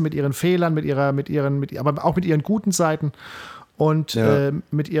Prämisse, mit ihren Fehlern, aber auch mit ihren guten Seiten und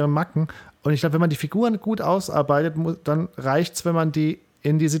mit ihren Macken. Und ich glaube, wenn man die Figuren gut ausarbeitet, dann reicht es, wenn man die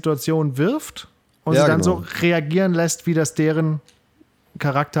in die Situation wirft und sie dann so reagieren lässt, wie das deren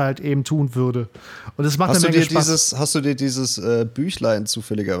Charakter halt eben tun würde. Und das macht eine Menge Spaß. Hast du dir dieses Büchlein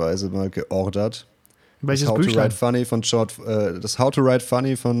zufälligerweise mal geordert? Welches das Büchlein? Das How to Write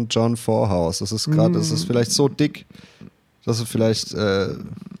Funny von John Forhouse. Das ist vielleicht so dick, dass es vielleicht,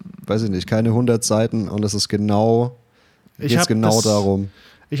 weiß ich nicht, keine 100 Seiten und es ist genau darum.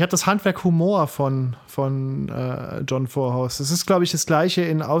 Ich habe das Handwerk Humor von John Forhouse. Das ist, glaube ich, das Gleiche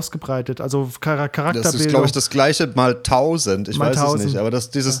in ausgebreitet. Also Charakterbildung. Das ist, glaube ich, das Gleiche mal 1000. Ich weiß es nicht. Aber das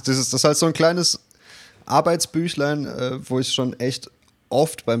ist halt so ein kleines Arbeitsbüchlein, wo ich schon echt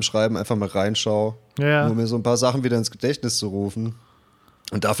oft beim Schreiben einfach mal reinschaue, um mir so ein paar Sachen wieder ins Gedächtnis zu rufen.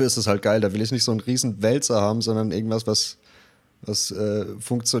 Und dafür ist es halt geil. Da will ich nicht so einen riesen Wälzer haben, sondern irgendwas, was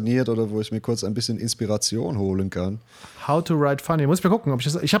funktioniert oder wo ich mir kurz ein bisschen Inspiration holen kann. How to Write Funny. Muss ich mal gucken.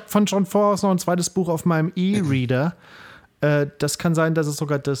 Ich habe von John Forhouse noch ein zweites Buch auf meinem E-Reader. Das kann sein, dass es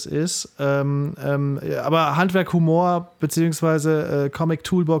sogar das ist. Aber Handwerk Humor beziehungsweise Comic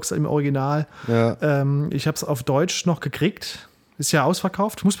Toolbox im Original. Ja. Ich habe es auf Deutsch noch gekriegt. Ist ja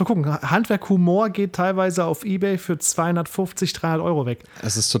ausverkauft. Muss mal gucken. Handwerk Humor geht teilweise auf eBay für 250, 300 Euro weg.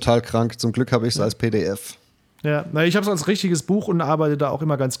 Es ist total krank. Zum Glück habe ich es als PDF. Ja, ich habe es als richtiges Buch und arbeite da auch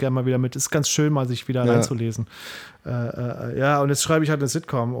immer ganz gerne mal wieder mit. Ist ganz schön, mal sich wieder reinzulesen. Und jetzt schreibe ich halt eine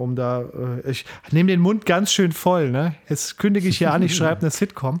Sitcom, ich nehme den Mund ganz schön voll, ne? Jetzt kündige ich hier an, ich schreibe eine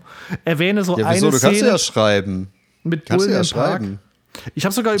Sitcom. Erwähne so eine Szene. Du kannst ja schreiben. Mit Bullen im Park. Ich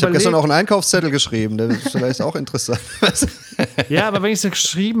habe sogar überlegt. Ich habe gestern auch einen Einkaufszettel geschrieben, der ist vielleicht auch interessant. Ja, aber wenn ich es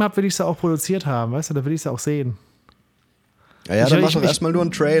geschrieben habe, will ich es auch produziert haben, weißt du? Da will ich es auch sehen. Ja, dann mach doch erstmal nur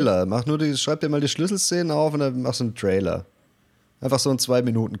einen Trailer. Schreib dir mal die Schlüsselszenen auf und dann machst du einen Trailer. Einfach so einen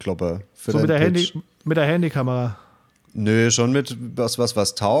 2-Minuten-Klopper. So mit der Handykamera. Nö, schon mit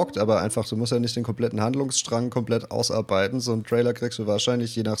was taugt, aber einfach, du musst ja nicht den kompletten Handlungsstrang komplett ausarbeiten. So einen Trailer kriegst du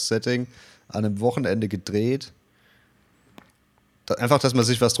wahrscheinlich je nach Setting an einem Wochenende gedreht. Einfach, dass man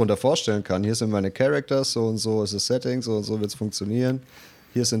sich was drunter vorstellen kann. Hier sind meine Characters, so und so ist das Setting, so und so wird es funktionieren.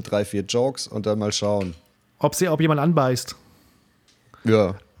 Hier sind 3, 4 Jokes und dann mal schauen. Ob jemand anbeißt.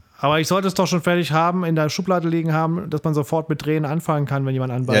 Ja. Aber ich sollte es doch schon fertig haben, in der Schublade liegen haben, dass man sofort mit Drehen anfangen kann, wenn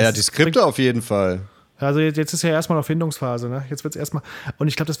jemand anbeißt. Ja, die Skripte auf jeden Fall. Also jetzt ist ja erstmal noch Findungsphase, ne? Jetzt wird es erstmal, und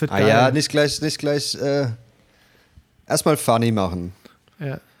ich glaube, das wird geil. Ja, nicht gleich, erstmal funny machen.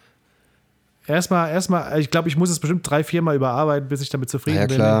 Ja. Erstmal, ich glaube, ich muss es bestimmt 3-4 Mal überarbeiten, bis ich damit zufrieden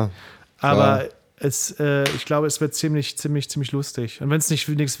bin. Klar. Aber ich glaube, es wird ziemlich lustig. Und wenn es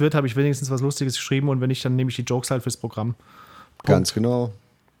nichts wird, habe ich wenigstens was Lustiges geschrieben und wenn nicht, dann nehme ich die Jokes halt fürs Programm. Punkt. Ganz genau.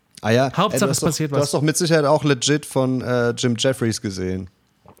 Ja, Hauptsache, es passiert was. Du hast doch mit Sicherheit auch legit von Jim Jeffries gesehen,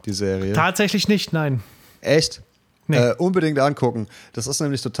 die Serie. Tatsächlich nicht, nein. Echt? Nee. Unbedingt angucken. Das ist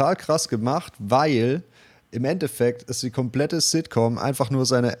nämlich total krass gemacht, weil im Endeffekt ist die komplette Sitcom einfach nur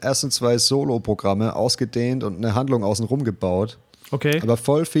seine ersten 2 Solo-Programme ausgedehnt und eine Handlung außenrum gebaut. Okay. Aber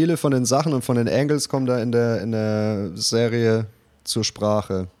voll viele von den Sachen und von den Angles kommen da in der Serie zur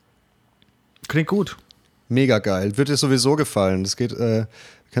Sprache. Klingt gut. Mega geil. Wird dir sowieso gefallen. Das geht,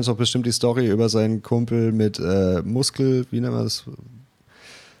 kennst doch bestimmt die Story über seinen Kumpel mit wie nennt man das?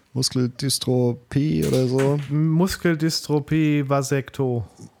 Muskeldystropie oder so. Muskeldystropie,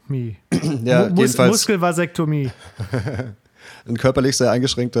 Vasektomie. Ja, jedenfalls. Muskelvasektomie. Ein körperlich sehr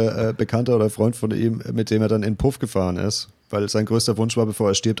eingeschränkter Bekannter oder Freund von ihm, mit dem er dann in Puff gefahren ist, weil sein größter Wunsch war, bevor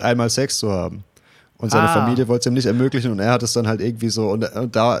er stirbt, einmal Sex zu haben. Und seine Familie wollte es ihm nicht ermöglichen und er hat es dann halt irgendwie so. Und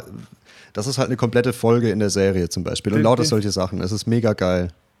das ist halt eine komplette Folge in der Serie zum Beispiel. Und lauter solche Sachen. Es ist mega geil.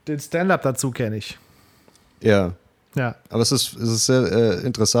 Den Stand-up dazu kenne ich. Ja. Ja. Aber es ist sehr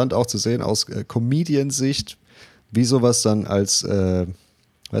interessant auch zu sehen aus Comedian-Sicht, wie sowas dann als,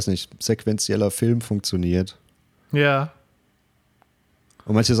 sequenzieller Film funktioniert. Ja.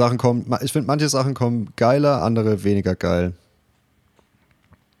 Und manche Sachen kommen geiler, andere weniger geil.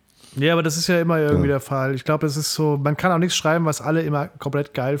 Ja, aber das ist ja immer irgendwie der Fall. Ich glaube, es ist so, man kann auch nichts schreiben, was alle immer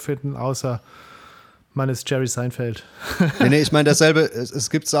komplett geil finden, außer man ist Jerry Seinfeld. Nee, ich meine dasselbe, es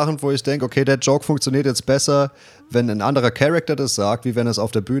gibt Sachen, wo ich denke, okay, der Joke funktioniert jetzt besser, wenn ein anderer Charakter das sagt, wie wenn er es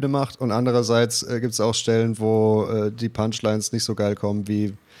auf der Bühne macht. Und andererseits gibt es auch Stellen, wo die Punchlines nicht so geil kommen,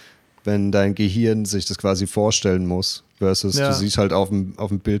 wie wenn dein Gehirn sich das quasi vorstellen muss, versus du siehst halt auf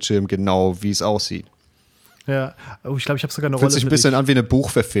dem Bildschirm genau, wie es aussieht. Ja, ich glaube, ich habe sogar eine Rolle. Fühlt sich ein bisschen an wie eine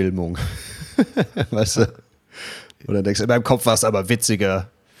Buchverfilmung. Weißt du? Oder denkst du, in meinem Kopf war es aber witziger.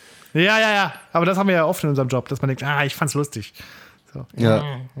 Ja. Aber das haben wir ja oft in unserem Job, dass man denkt, ich fand's lustig. So. Ja.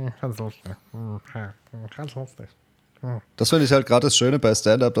 Ganz lustig. Ganz lustig. Das finde ich halt gerade das Schöne bei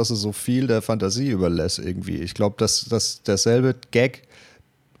Stand-Up, dass es so viel der Fantasie überlässt irgendwie. Ich glaube, dass derselbe Gag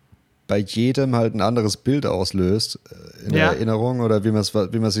bei jedem halt ein anderes Bild auslöst in der Erinnerung oder wie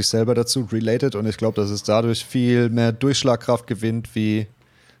man sich selber dazu relatet. Und ich glaube, dass es dadurch viel mehr Durchschlagkraft gewinnt, wie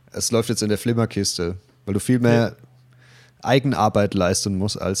es läuft jetzt in der Flimmerkiste. Weil du viel mehr Eigenarbeit leisten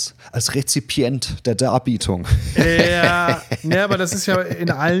musst als Rezipient der Darbietung. Ja, aber das ist ja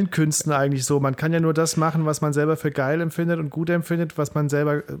in allen Künsten eigentlich so. Man kann ja nur das machen, was man selber für geil empfindet und gut empfindet, was man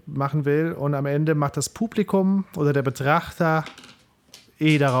selber machen will. Und am Ende macht das Publikum oder der Betrachter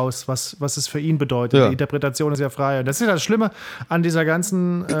daraus, was es für ihn bedeutet. Ja. Die Interpretation ist ja frei. Und das ist ja das Schlimme an dieser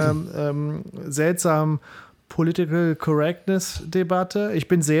ganzen seltsamen Political Correctness-Debatte. Ich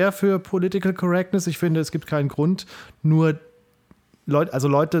bin sehr für Political Correctness. Ich finde, es gibt keinen Grund, nur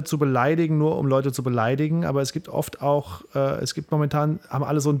Leute zu beleidigen, nur um Leute zu beleidigen. Aber es gibt oft auch, momentan, haben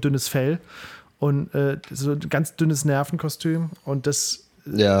alle so ein dünnes Fell und so ein ganz dünnes Nervenkostüm. Und das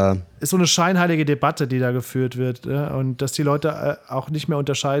ist so eine scheinheilige Debatte, die da geführt wird. Und dass die Leute auch nicht mehr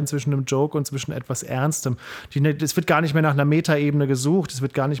unterscheiden zwischen einem Joke und zwischen etwas Ernstem. Es wird gar nicht mehr nach einer Metaebene gesucht, es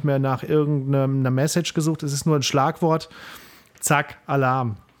wird gar nicht mehr nach irgendeiner Message gesucht, es ist nur ein Schlagwort, zack,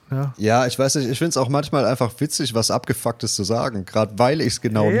 Alarm. Ja, ich weiß nicht, ich finde es auch manchmal einfach witzig, was Abgefucktes zu sagen, gerade weil ich es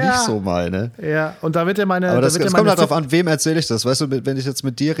genau nicht so meine. Ja, und da wird ja meine... Aber das kommt halt darauf an, wem erzähle ich das. Weißt du, wenn ich jetzt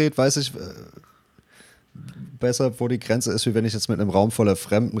mit dir rede, weiß ich besser, wo die Grenze ist, wie wenn ich jetzt mit einem Raum voller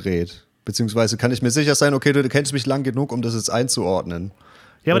Fremden rede. Beziehungsweise kann ich mir sicher sein, okay, du kennst mich lang genug, um das jetzt einzuordnen.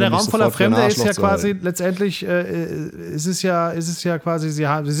 Ja, aber der Raum voller Fremde ist ja quasi, letztendlich ist es ja quasi, sie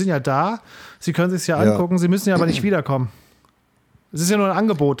sind ja da, sie können sich ja angucken, sie müssen ja aber nicht wiederkommen. Es ist ja nur ein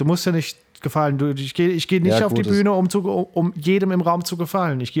Angebot, du musst ja nicht gefallen. Ich gehe nicht auf die Bühne, um jedem im Raum zu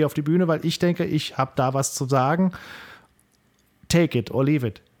gefallen. Ich gehe auf die Bühne, weil ich denke, ich habe da was zu sagen. Take it or leave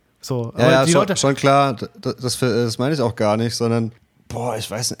it. So, ja, schon klar, das meine ich auch gar nicht, sondern Boah,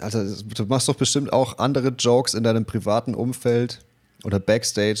 ich weiß nicht, Alter, du machst doch bestimmt auch andere Jokes in deinem privaten Umfeld oder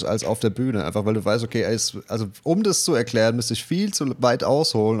Backstage als auf der Bühne. Einfach weil du weißt, okay, also um das zu erklären, müsste ich viel zu weit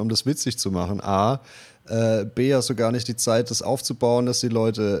ausholen, um das witzig zu machen. A. B. Hast du gar nicht die Zeit, das aufzubauen, dass die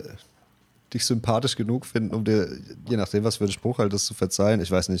Leute dich sympathisch genug finden, um dir, je nachdem, was für ein Spruch halt, das zu verzeihen.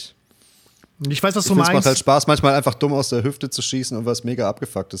 Ich weiß nicht. Ich weiß, was du meinst. Es macht halt Spaß, manchmal einfach dumm aus der Hüfte zu schießen und was mega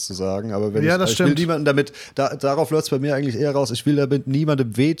Abgefucktes zu sagen. Aber wenn ich will niemanden damit, darauf läuft es bei mir eigentlich eher raus, ich will damit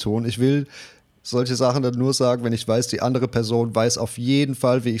niemandem wehtun. Ich will solche Sachen dann nur sagen, wenn ich weiß, die andere Person weiß auf jeden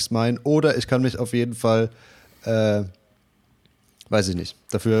Fall, wie ich es meine. Oder ich kann mich auf jeden Fall, weiß ich nicht,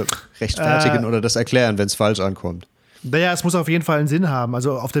 dafür rechtfertigen oder das erklären, wenn es falsch ankommt. Naja, es muss auf jeden Fall einen Sinn haben.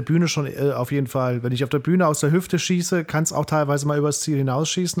 Also auf der Bühne schon auf jeden Fall. Wenn ich auf der Bühne aus der Hüfte schieße, kann es auch teilweise mal übers Ziel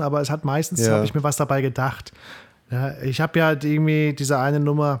hinausschießen, aber es hat meistens, habe ich mir was dabei gedacht. Ja, ich habe ja irgendwie diese eine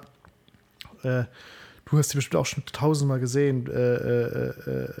Nummer, du hast die bestimmt auch schon 1000-mal gesehen,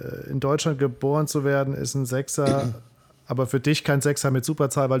 in Deutschland geboren zu werden ist ein Sechser, aber für dich kein Sechser mit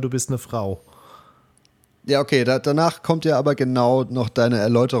Superzahl, weil du bist eine Frau. Ja, okay, danach kommt ja aber genau noch deine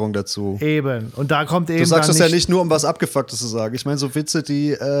Erläuterung dazu. Eben, und da kommt eben. Du sagst das ja nicht nur, um was Abgefucktes zu sagen. Ich meine, so Witze,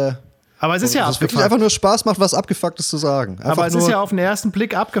 die. Aber es ist ja abgefuckt. Wirklich einfach nur Spaß macht, was Abgefucktes zu sagen. Einfach aber es ist ja auf den ersten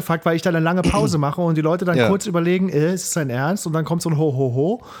Blick abgefuckt, weil ich dann eine lange Pause mache und die Leute dann kurz überlegen, ist es sein Ernst? Und dann kommt so ein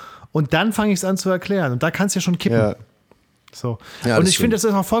Ho-Ho-Ho. Und dann fange ich es an zu erklären. Und da kann es ja schon kippen. Ja. So. Ja, und ich finde, es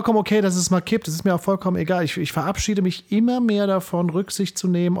ist auch vollkommen okay, dass es mal kippt. Es ist mir auch vollkommen egal. Ich verabschiede mich immer mehr davon, Rücksicht zu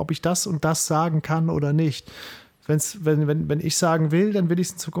nehmen, ob ich das und das sagen kann oder nicht. Wenn ich sagen will, dann will ich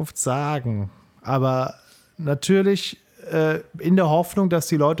es in Zukunft sagen. Aber natürlich in der Hoffnung, dass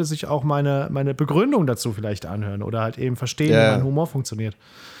die Leute sich auch meine Begründung dazu vielleicht anhören oder halt eben verstehen, wie mein Humor funktioniert.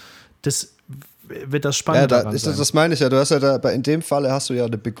 Das wird das Spannende daran sein. Das meine ich ja. Du hast ja in dem Falle hast du ja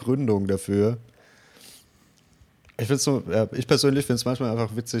eine Begründung dafür. Ich persönlich finde es manchmal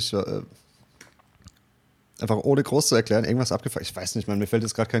einfach witzig, einfach ohne groß zu erklären, irgendwas abgefuckt. Ich weiß nicht, mir fällt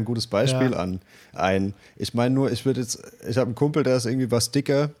jetzt gerade kein gutes Beispiel ein. Ich meine nur, ich habe einen Kumpel, der ist irgendwie was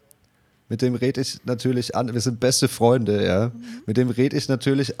dicker, mit dem rede ich natürlich an. Wir sind beste Freunde, ja. Mit dem rede ich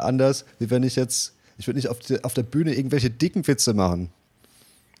natürlich anders, wie wenn ich würde nicht auf der Bühne irgendwelche dicken Witze machen.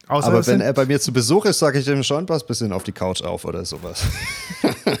 Aber wenn er bei mir zu Besuch ist, sage ich ihm schon was bisschen auf die Couch auf oder sowas.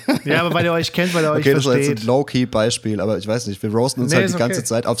 Ja, aber weil ihr euch kennt, weil ihr euch versteht. Okay, das ist jetzt ein Low-Key-Beispiel, aber ich weiß nicht, wir roasten uns halt die ganze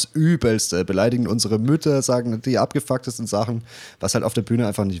Zeit aufs Übelste, beleidigen unsere Mütter, sagen die abgefucktesten Sachen, was halt auf der Bühne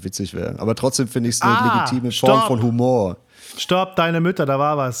einfach nicht witzig wäre. Aber trotzdem finde ich es eine legitime Form von Humor. Stopp, deine Mütter, da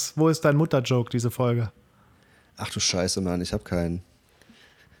war was. Wo ist dein Mutter-Joke, diese Folge? Ach du Scheiße, Mann, ich habe keinen.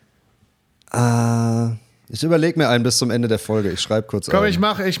 Ich überlege mir einen bis zum Ende der Folge. Ich schreibe kurz Komm, ich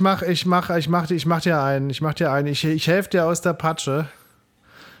mach dir einen. Ich helfe dir aus der Patsche.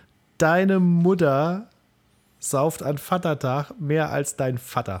 Deine Mutter sauft an Vatertag mehr als dein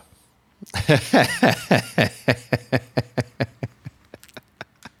Vater.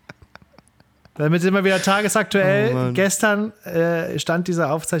 Damit sind wir wieder tagesaktuell. Gestern stand diese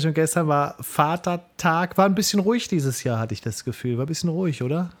Aufzeichnung, gestern war Vatertag. War ein bisschen ruhig dieses Jahr, hatte ich das Gefühl. War ein bisschen ruhig,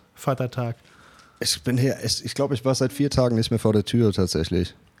 oder? Vatertag. Ich glaube, ich war seit 4 Tagen nicht mehr vor der Tür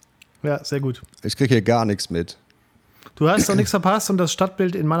tatsächlich. Ja, sehr gut. Ich kriege hier gar nichts mit. Du hast doch nichts verpasst und das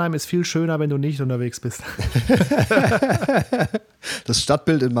Stadtbild in Mannheim ist viel schöner, wenn du nicht unterwegs bist. Das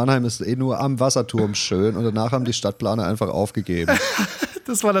Stadtbild in Mannheim ist nur am Wasserturm schön und danach haben die Stadtplaner einfach aufgegeben.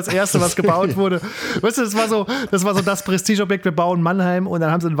 Das war das Erste, was gebaut wurde. Weißt du, das war so das Prestigeobjekt, wir bauen Mannheim und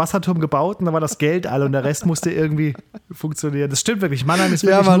dann haben sie einen Wasserturm gebaut und dann war das Geld alle und der Rest musste irgendwie funktionieren. Das stimmt wirklich. Mannheim ist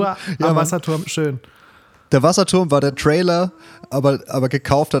wirklich nur am Wasserturm schön. Der Wasserturm war der Trailer, aber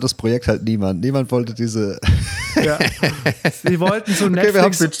gekauft hat das Projekt halt niemand. Niemand wollte diese. Ja. Sie wollten so Netflix. Okay, wir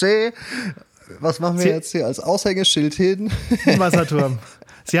haben Budget. Was machen wir jetzt hier als Aushängeschild hin? Den Wasserturm.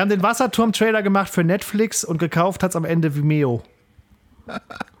 Sie haben den Wasserturm-Trailer gemacht für Netflix und gekauft hat es am Ende Vimeo.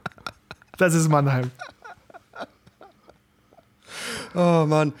 Das ist Mannheim. Oh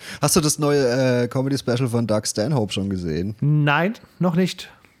Mann. Hast du das neue Comedy-Special von Doug Stanhope schon gesehen? Nein, noch nicht.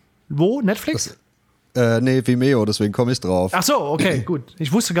 Wo? Netflix? Nee, Vimeo, deswegen komme ich drauf. Ach so, okay, gut.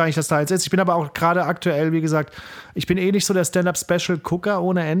 Ich wusste gar nicht, dass da eins ist. Ich bin aber auch gerade aktuell, wie gesagt, ich bin eh nicht so der Stand-Up-Special-Gucker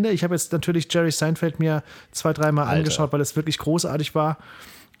ohne Ende. Ich habe jetzt natürlich Jerry Seinfeld mir 2-3 Mal angeschaut, weil es wirklich großartig war.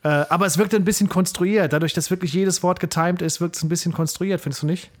 Aber es wirkt ein bisschen konstruiert. Dadurch, dass wirklich jedes Wort getimed ist, wirkt es ein bisschen konstruiert, findest du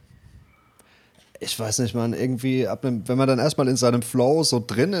nicht? Ich weiß nicht, man, irgendwie, wenn man dann erstmal in seinem Flow so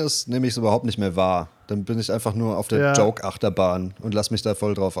drin ist, nehme ich es überhaupt nicht mehr wahr. Dann bin ich einfach nur auf der Joke-Achterbahn und lass mich da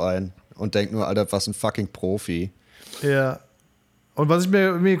voll drauf ein. Und denk nur, Alter, was ein fucking Profi. Ja. Und was ich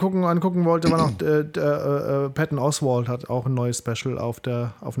mir angucken wollte, war noch Patton Oswalt hat auch ein neues Special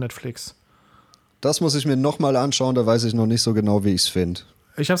auf Netflix. Das muss ich mir nochmal anschauen, da weiß ich noch nicht so genau, wie ich es finde.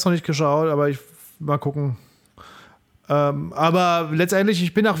 Ich habe es noch nicht geschaut, aber mal gucken. Aber letztendlich,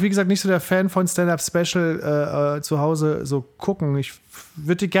 ich bin auch, wie gesagt, nicht so der Fan von Stand-Up-Special zu Hause so gucken. Ich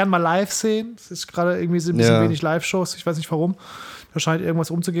würde die gerne mal live sehen. Es ist gerade irgendwie so ein bisschen wenig Live-Shows. Ich weiß nicht warum. Da scheint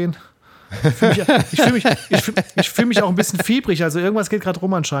irgendwas umzugehen. Ich fühl mich auch ein bisschen fiebrig. Also irgendwas geht gerade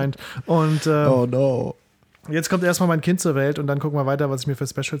rum anscheinend. Und oh no. Jetzt kommt erstmal mein Kind zur Welt und dann gucken wir weiter, was ich mir für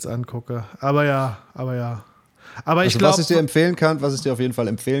Specials angucke. Aber ja. Aber ich glaube, was ich dir auf jeden Fall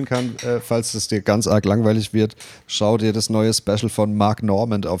empfehlen kann, falls es dir ganz arg langweilig wird, schau dir das neue Special von Mark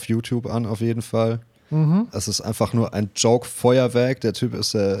Normand auf YouTube an, auf jeden Fall. Es ist einfach nur ein Joke-Feuerwerk. Der Typ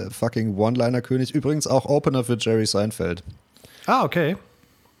ist der fucking One-Liner-König. Übrigens auch Opener für Jerry Seinfeld. Ah, okay.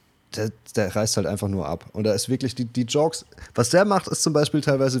 Der reißt halt einfach nur ab. Und da ist wirklich die Jokes, was der macht, ist zum Beispiel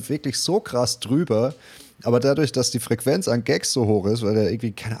teilweise wirklich so krass drüber, aber dadurch, dass die Frequenz an Gags so hoch ist, weil der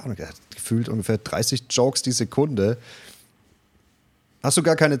irgendwie, keine Ahnung, der hat gefühlt ungefähr 30 Jokes die Sekunde, hast du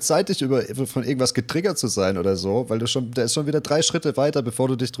gar keine Zeit, dich von irgendwas getriggert zu sein oder so, weil der ist schon wieder 3 Schritte weiter, bevor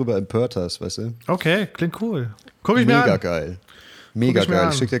du dich drüber empört hast, weißt du? Okay, klingt cool. Guck ich mir an. Mega geil. Mega geil.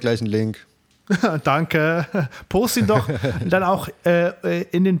 Ich schicke dir gleich einen Link. Danke. Post ihn doch dann auch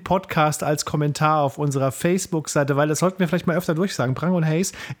in den Podcast als Kommentar auf unserer Facebook-Seite, weil das sollten wir vielleicht mal öfter durchsagen. Prang und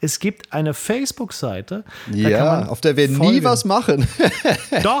Hayes, es gibt eine Facebook-Seite. Ja, auf der wir nie was machen.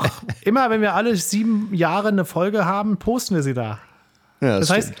 Doch, immer wenn wir alle 7 Jahre eine Folge haben, posten wir sie da. Ja, das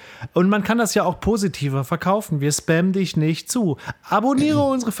heißt, und man kann das ja auch positiver verkaufen. Wir spammen dich nicht zu. Abonniere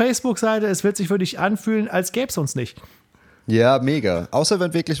unsere Facebook-Seite, es wird sich für dich anfühlen, als gäbe es uns nicht. Ja, mega. Außer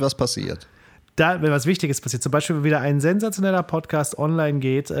wenn wirklich was passiert. Da, wenn was Wichtiges passiert, zum Beispiel wenn wieder ein sensationeller Podcast online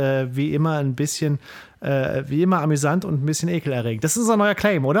geht, wie immer amüsant und ein bisschen ekelerregend. Das ist unser neuer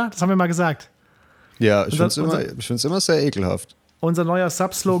Claim, oder? Das haben wir mal gesagt. Ja, ich finde es immer sehr ekelhaft. Unser neuer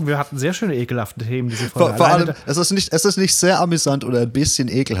Subslogan, wir hatten sehr schöne ekelhafte Themen diese Folge. Vor allem, es ist nicht sehr amüsant oder ein bisschen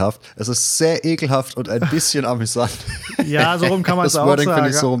ekelhaft, es ist sehr ekelhaft und ein bisschen amüsant. Ja, so rum kann man es auch sagen.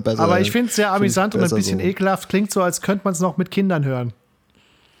 Ich so rum besser, aber ich finde es sehr amüsant und ein bisschen ekelhaft. Klingt so, als könnte man es noch mit Kindern hören.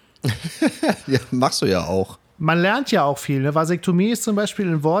 Ja, machst du ja auch. Man lernt ja auch viel. Ne? Vasektomie ist zum Beispiel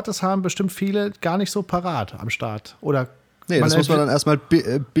ein Wort, das haben bestimmt viele gar nicht so parat am Start. Oder das muss man dann erstmal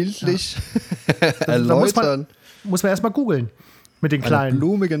bildlich erläutern. Muss man erstmal googeln mit den Kleinen. Einer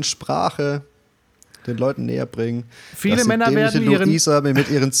blumigen Sprache den Leuten näher bringen. Viele Männer werden Luisa mir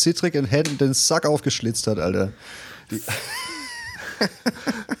mit ihren zittrigen Händen den Sack aufgeschlitzt hat, Alter.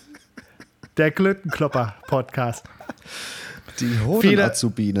 Der Glückenklopper-Podcast. Die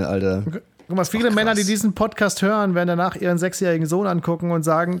Hoden-Azubine, Alter. Guck mal, viele Männer, die diesen Podcast hören, werden danach ihren 6-jährigen Sohn angucken und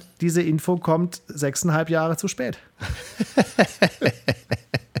sagen, diese Info kommt 6,5 Jahre zu spät.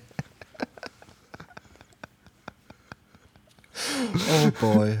 Oh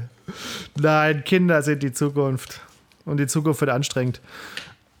boy. Nein, Kinder sind die Zukunft. Und die Zukunft wird anstrengend.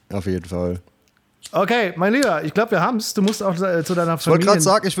 Auf jeden Fall. Okay, mein Lieber, ich glaube, wir haben es. Du musst auch zu deiner Familie. Ich wollte gerade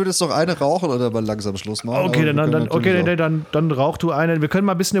sagen, ich würde jetzt noch eine rauchen oder mal langsam Schluss machen. Okay, dann rauch du eine. Wir können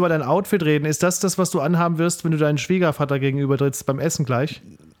mal ein bisschen über dein Outfit reden. Ist das, was du anhaben wirst, wenn du deinen Schwiegervater gegenüber trittst beim Essen gleich?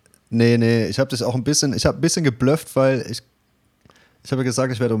 Nee, ich habe ein bisschen geblufft, weil ich habe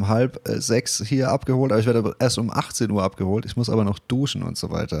gesagt, ich werde um 5:30 hier abgeholt, aber ich werde aber erst um 18 Uhr abgeholt. Ich muss aber noch duschen und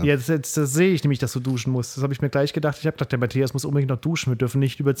so weiter. Ja, das sehe ich nämlich, dass du duschen musst. Das habe ich mir gleich gedacht. Ich habe gedacht, der Matthias muss unbedingt noch duschen. Wir dürfen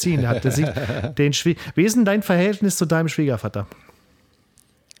nicht überziehen. Wie ist denn dein Verhältnis zu deinem Schwiegervater?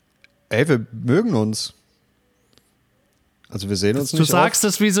 Ey, wir mögen uns. Also wir sehen uns nicht. Du sagst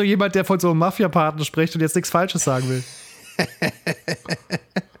das wie so jemand, der von so einem Mafia-Partner spricht und jetzt nichts Falsches sagen will.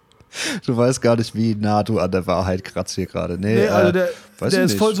 Du weißt gar nicht, wie nah du an der Wahrheit kratzt hier gerade. Nee, also der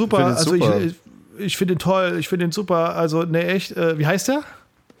ist voll super. Also super. Ich finde ihn toll, ich finde ihn super. Also, nee, echt. Wie heißt der?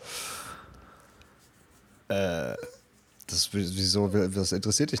 Was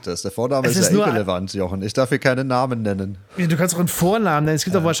interessiert dich das? Der Vorname ist ja irrelevant, Jochen. Ich darf hier keine Namen nennen. Du kannst auch einen Vornamen nennen. Es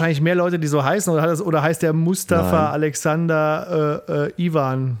gibt doch wahrscheinlich mehr Leute, die so heißen. Oder heißt der Mustafa Alexander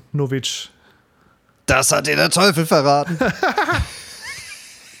Ivanovic? Das hat dir der Teufel verraten.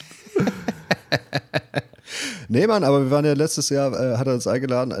 Nee, Mann, aber wir waren ja letztes Jahr, hat er uns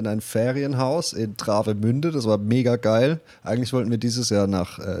eingeladen in ein Ferienhaus in Travemünde. Das war mega geil. Eigentlich wollten wir dieses Jahr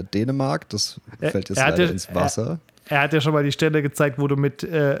nach Dänemark. Das fällt jetzt leider ins Wasser. Er hat ja schon mal die Stelle gezeigt, wo du mit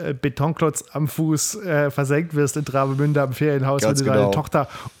Betonklotz am Fuß versenkt wirst in Travemünde am Ferienhaus, wenn du deine Tochter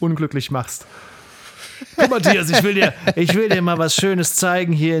unglücklich machst. Guck, Matthias, ich will dir mal was Schönes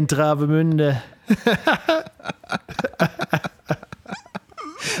zeigen hier in Travemünde.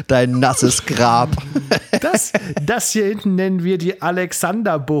 Dein nasses Grab. Das hier hinten nennen wir die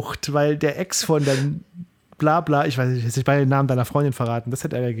Alexanderbucht, weil der Ex von bla bla. Ich weiß nicht, jetzt nicht bei den Namen deiner Freundin verraten. Das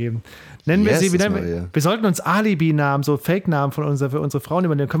hätte er gegeben. Nennen wir sie, wir sollten uns Alibi-Namen, so Fake-Namen für unsere Frauen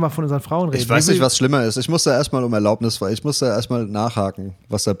übernehmen. Dann können wir von unseren Frauen reden. Ich weiß nicht, was schlimmer ist. Ich muss da erstmal um Erlaubnis, weil ich muss da erstmal nachhaken,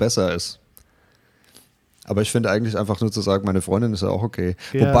 was da besser ist. Aber ich finde eigentlich einfach nur zu sagen, meine Freundin ist ja auch okay.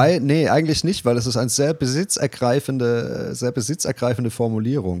 Ja. Wobei, nee, eigentlich nicht, weil es ist eine sehr besitzergreifende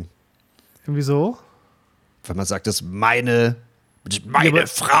Formulierung. Wieso? Wenn man sagt, das ist meine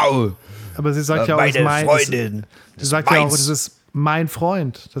Frau. Aber sie sagt ja auch, meine Freundin. Sie sagt ja auch, das ist mein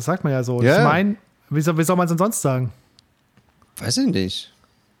Freund. Das sagt man ja so. Ja. Wie soll man es denn sonst sagen? Weiß ich nicht.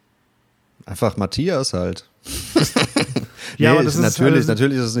 Einfach Matthias halt. Ja, nee, aber das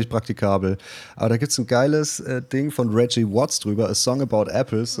natürlich ist es nicht praktikabel. Aber da gibt es ein geiles Ding von Reggie Watts drüber, A Song About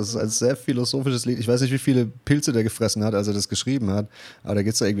Apples. Das ist ein sehr philosophisches Lied. Ich weiß nicht, wie viele Pilze der gefressen hat, als er das geschrieben hat. Aber da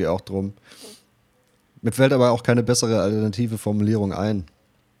geht es da irgendwie auch drum. Mir fällt aber auch keine bessere alternative Formulierung ein.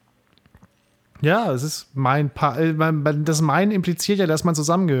 Ja, es ist das mein impliziert ja, dass man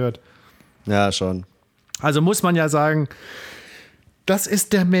zusammengehört. Ja, schon. Also muss man ja sagen, das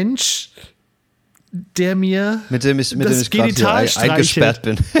ist der Mensch, der mir mit dem ich gerade hier eingesperrt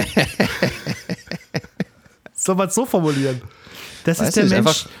bin. Soll man es so formulieren? Das ist der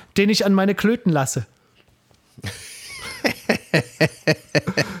Mensch, den ich an meine Klöten lasse.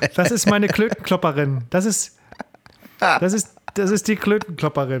 Das ist meine Klötenklopperin. Das ist die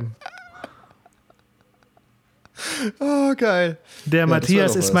Klötenklopperin. Oh, geil. Der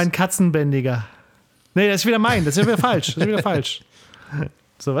Matthias ist mein Katzenbändiger. Nee, das ist wieder mein. Das ist wieder falsch.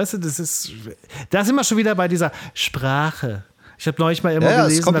 So, weißt du, da sind wir schon wieder bei dieser Sprache. Ich habe neulich mal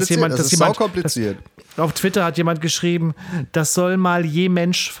gelesen, dass jemand kompliziert. Auf Twitter hat jemand geschrieben, das soll mal je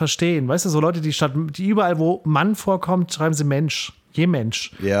Mensch verstehen. Weißt du, so Leute, die überall, wo Mann vorkommt, schreiben sie Mensch. Je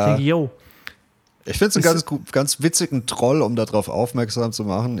Mensch. Ja. Ich denke, ich finde es einen ganz witzigen Troll, um darauf aufmerksam zu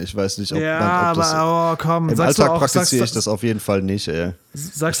machen. Ich weiß nicht, ob im Alltag praktiziere ich das auf jeden Fall nicht. Ey.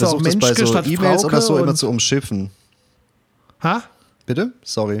 Sagst du auch Mensch statt E-Mails oder so immer zu umschiffen. Ha? Bitte?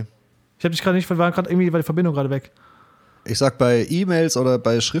 Sorry. Ich habe dich gerade nicht, war gerade irgendwie die Verbindung gerade weg. Ich sag, bei E-Mails oder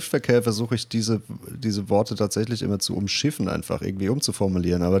bei Schriftverkehr versuche ich diese Worte tatsächlich immer zu umschiffen, einfach irgendwie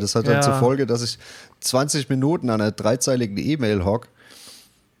umzuformulieren. Aber das hat dann zur Folge, dass ich 20 Minuten an einer 3-zeiligen E-Mail hock.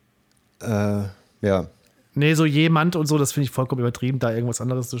 Ja. Nee, so jemand und so, das finde ich vollkommen übertrieben, da irgendwas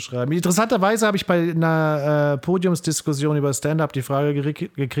anderes zu schreiben. Interessanterweise habe ich bei einer Podiumsdiskussion über Stand-Up die Frage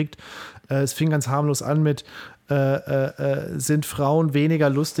gekriegt, es fing ganz harmlos an mit, sind Frauen weniger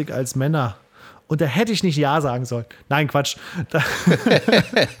lustig als Männer? Und da hätte ich nicht Ja sagen sollen. Nein, Quatsch.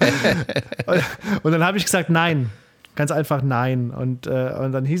 Und dann habe ich gesagt, nein. Ganz einfach nein. Und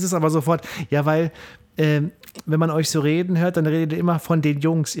dann hieß es aber sofort, ja, weil wenn man euch so reden hört, dann redet ihr immer von den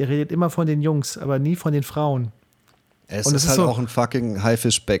Jungs. Ihr redet immer von den Jungs, aber nie von den Frauen. Es ist halt so, auch ein fucking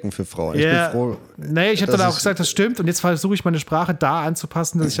Haifischbecken für Frauen. Ich bin froh. Nee, ich habe dann auch gesagt, das stimmt. Und jetzt versuche ich meine Sprache da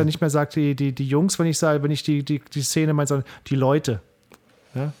anzupassen, dass ich dann nicht mehr sage, die Jungs, wenn ich die Szene meine, sondern die Leute.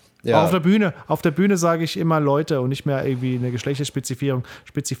 Ja? Ja. Auf der Bühne sage ich immer Leute und nicht mehr irgendwie eine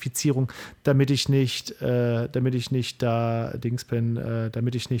Geschlechterspezifizierung, damit ich nicht da Dings bin,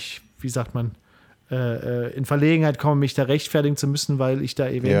 damit ich nicht, wie sagt man, in Verlegenheit komme, mich da rechtfertigen zu müssen, weil ich da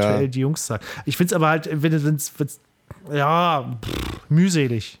eventuell die Jungs sage. Ich finde es aber halt,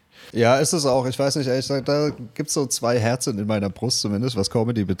 mühselig. Ja, ist es auch. Ich weiß nicht, ehrlich gesagt, da gibt es so 2 Herzen in meiner Brust zumindest, was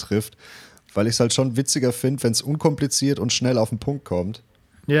Comedy betrifft, weil ich es halt schon witziger finde, wenn es unkompliziert und schnell auf den Punkt kommt.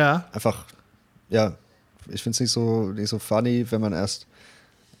 Ja. Einfach, ja, ich finde es nicht so funny, wenn man erst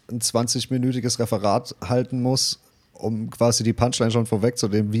ein 20-minütiges Referat halten muss, um quasi die Punchline schon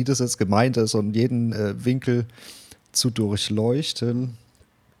vorwegzunehmen, wie das jetzt gemeint ist und jeden Winkel zu durchleuchten.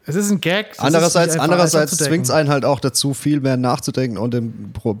 Es ist ein Gag. Andererseits zwingt es einen halt auch dazu, viel mehr nachzudenken und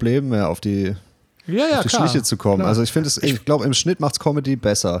dem Problem mehr auf die Schliche zu kommen. Klar. Also ich glaube, im Schnitt macht es Comedy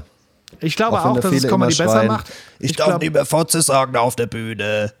besser. Ich glaube auch, dass es Comedy besser macht. Ich darf nicht mehr Fotze sagen auf der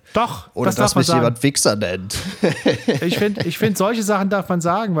Bühne. Doch, oder das darf man mich sagen. Jemand Wichser nennt. Ich find, solche Sachen darf man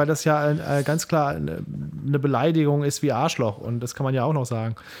sagen, weil das ja ganz klar eine Beleidigung ist wie Arschloch. Und das kann man ja auch noch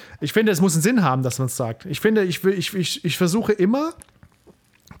sagen. Ich finde, es muss einen Sinn haben, dass man es sagt. Ich finde, ich versuche immer,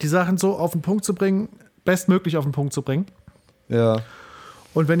 die Sachen so auf den Punkt zu bringen, bestmöglich auf den Punkt zu bringen. Ja.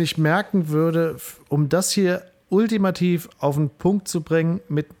 Und wenn ich merken würde, um das hier ultimativ auf den Punkt zu bringen,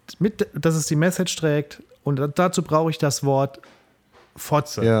 dass es die Message trägt, und dazu brauche ich das Wort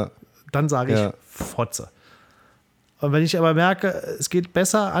Fotze. Ja. Dann sage ich Fotze. Und wenn ich aber merke, es geht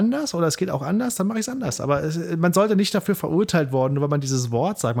besser anders oder es geht auch anders, dann mache ich es anders. Aber man sollte nicht dafür verurteilt worden, nur weil man dieses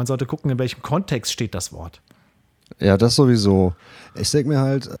Wort sagt. Man sollte gucken, in welchem Kontext steht das Wort. Ja, das sowieso. Ich denke mir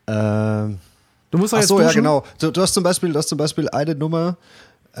halt, du musst doch jetzt ja, genau. Du hast zum Beispiel eine Nummer,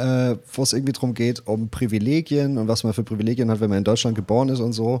 wo es irgendwie darum geht, um Privilegien und was man für Privilegien hat, wenn man in Deutschland geboren ist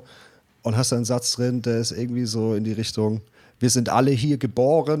und so. Und hast da einen Satz drin, der ist irgendwie so in die Richtung, wir sind alle hier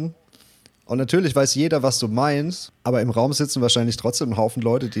geboren. Und natürlich weiß jeder, was du meinst, aber im Raum sitzen wahrscheinlich trotzdem ein Haufen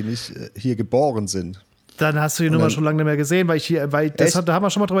Leute, die nicht hier geboren sind. Dann hast du die Nummer schon lange nicht mehr gesehen, da haben wir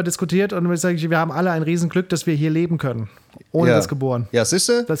schon mal drüber diskutiert und wir haben alle ein Riesenglück, dass wir hier leben können. Ohne das geboren. Ja, siehst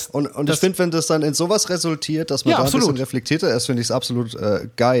du? Und ich finde, wenn das dann in sowas resultiert, dass man da ein bisschen reflektierter ist, finde ich es absolut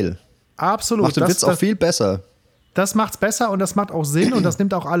geil. Absolut. Macht den Witz auch viel besser. Das macht's besser und das macht auch Sinn und das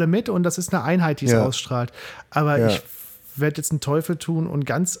nimmt auch alle mit und das ist eine Einheit, die es ausstrahlt. Aber ich werde jetzt einen Teufel tun und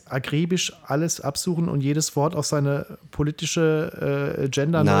ganz akribisch alles absuchen und jedes Wort auf seine politische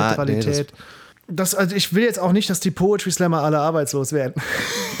Genderneutralität. Also ich will jetzt auch nicht, dass die Poetry Slammer alle arbeitslos werden.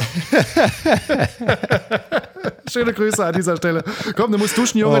 Schöne Grüße an dieser Stelle. Komm, du musst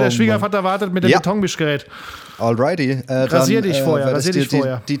duschen, Junge. Der Schwiegervater wartet mit dem Betonmischgerät. Alrighty. Rasier dich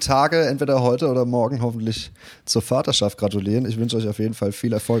vorher. Die Tage entweder heute oder morgen hoffentlich zur Vaterschaft gratulieren. Ich wünsche euch auf jeden Fall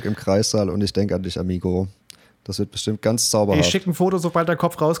viel Erfolg im Kreissaal und ich denke an dich, Amigo. Das wird bestimmt ganz zauberhaft. Ich schicke ein Foto, sobald der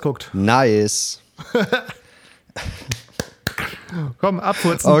Kopf rausguckt. Nice. Komm,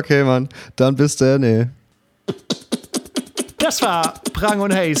 abputzen. Okay, Mann. Dann bis dann. Das war Prang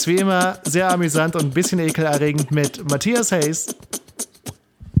und Hayes. Wie immer sehr amüsant und ein bisschen ekelerregend mit Matthias Hayes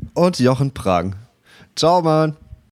und Jochen Prang. Ciao, Mann.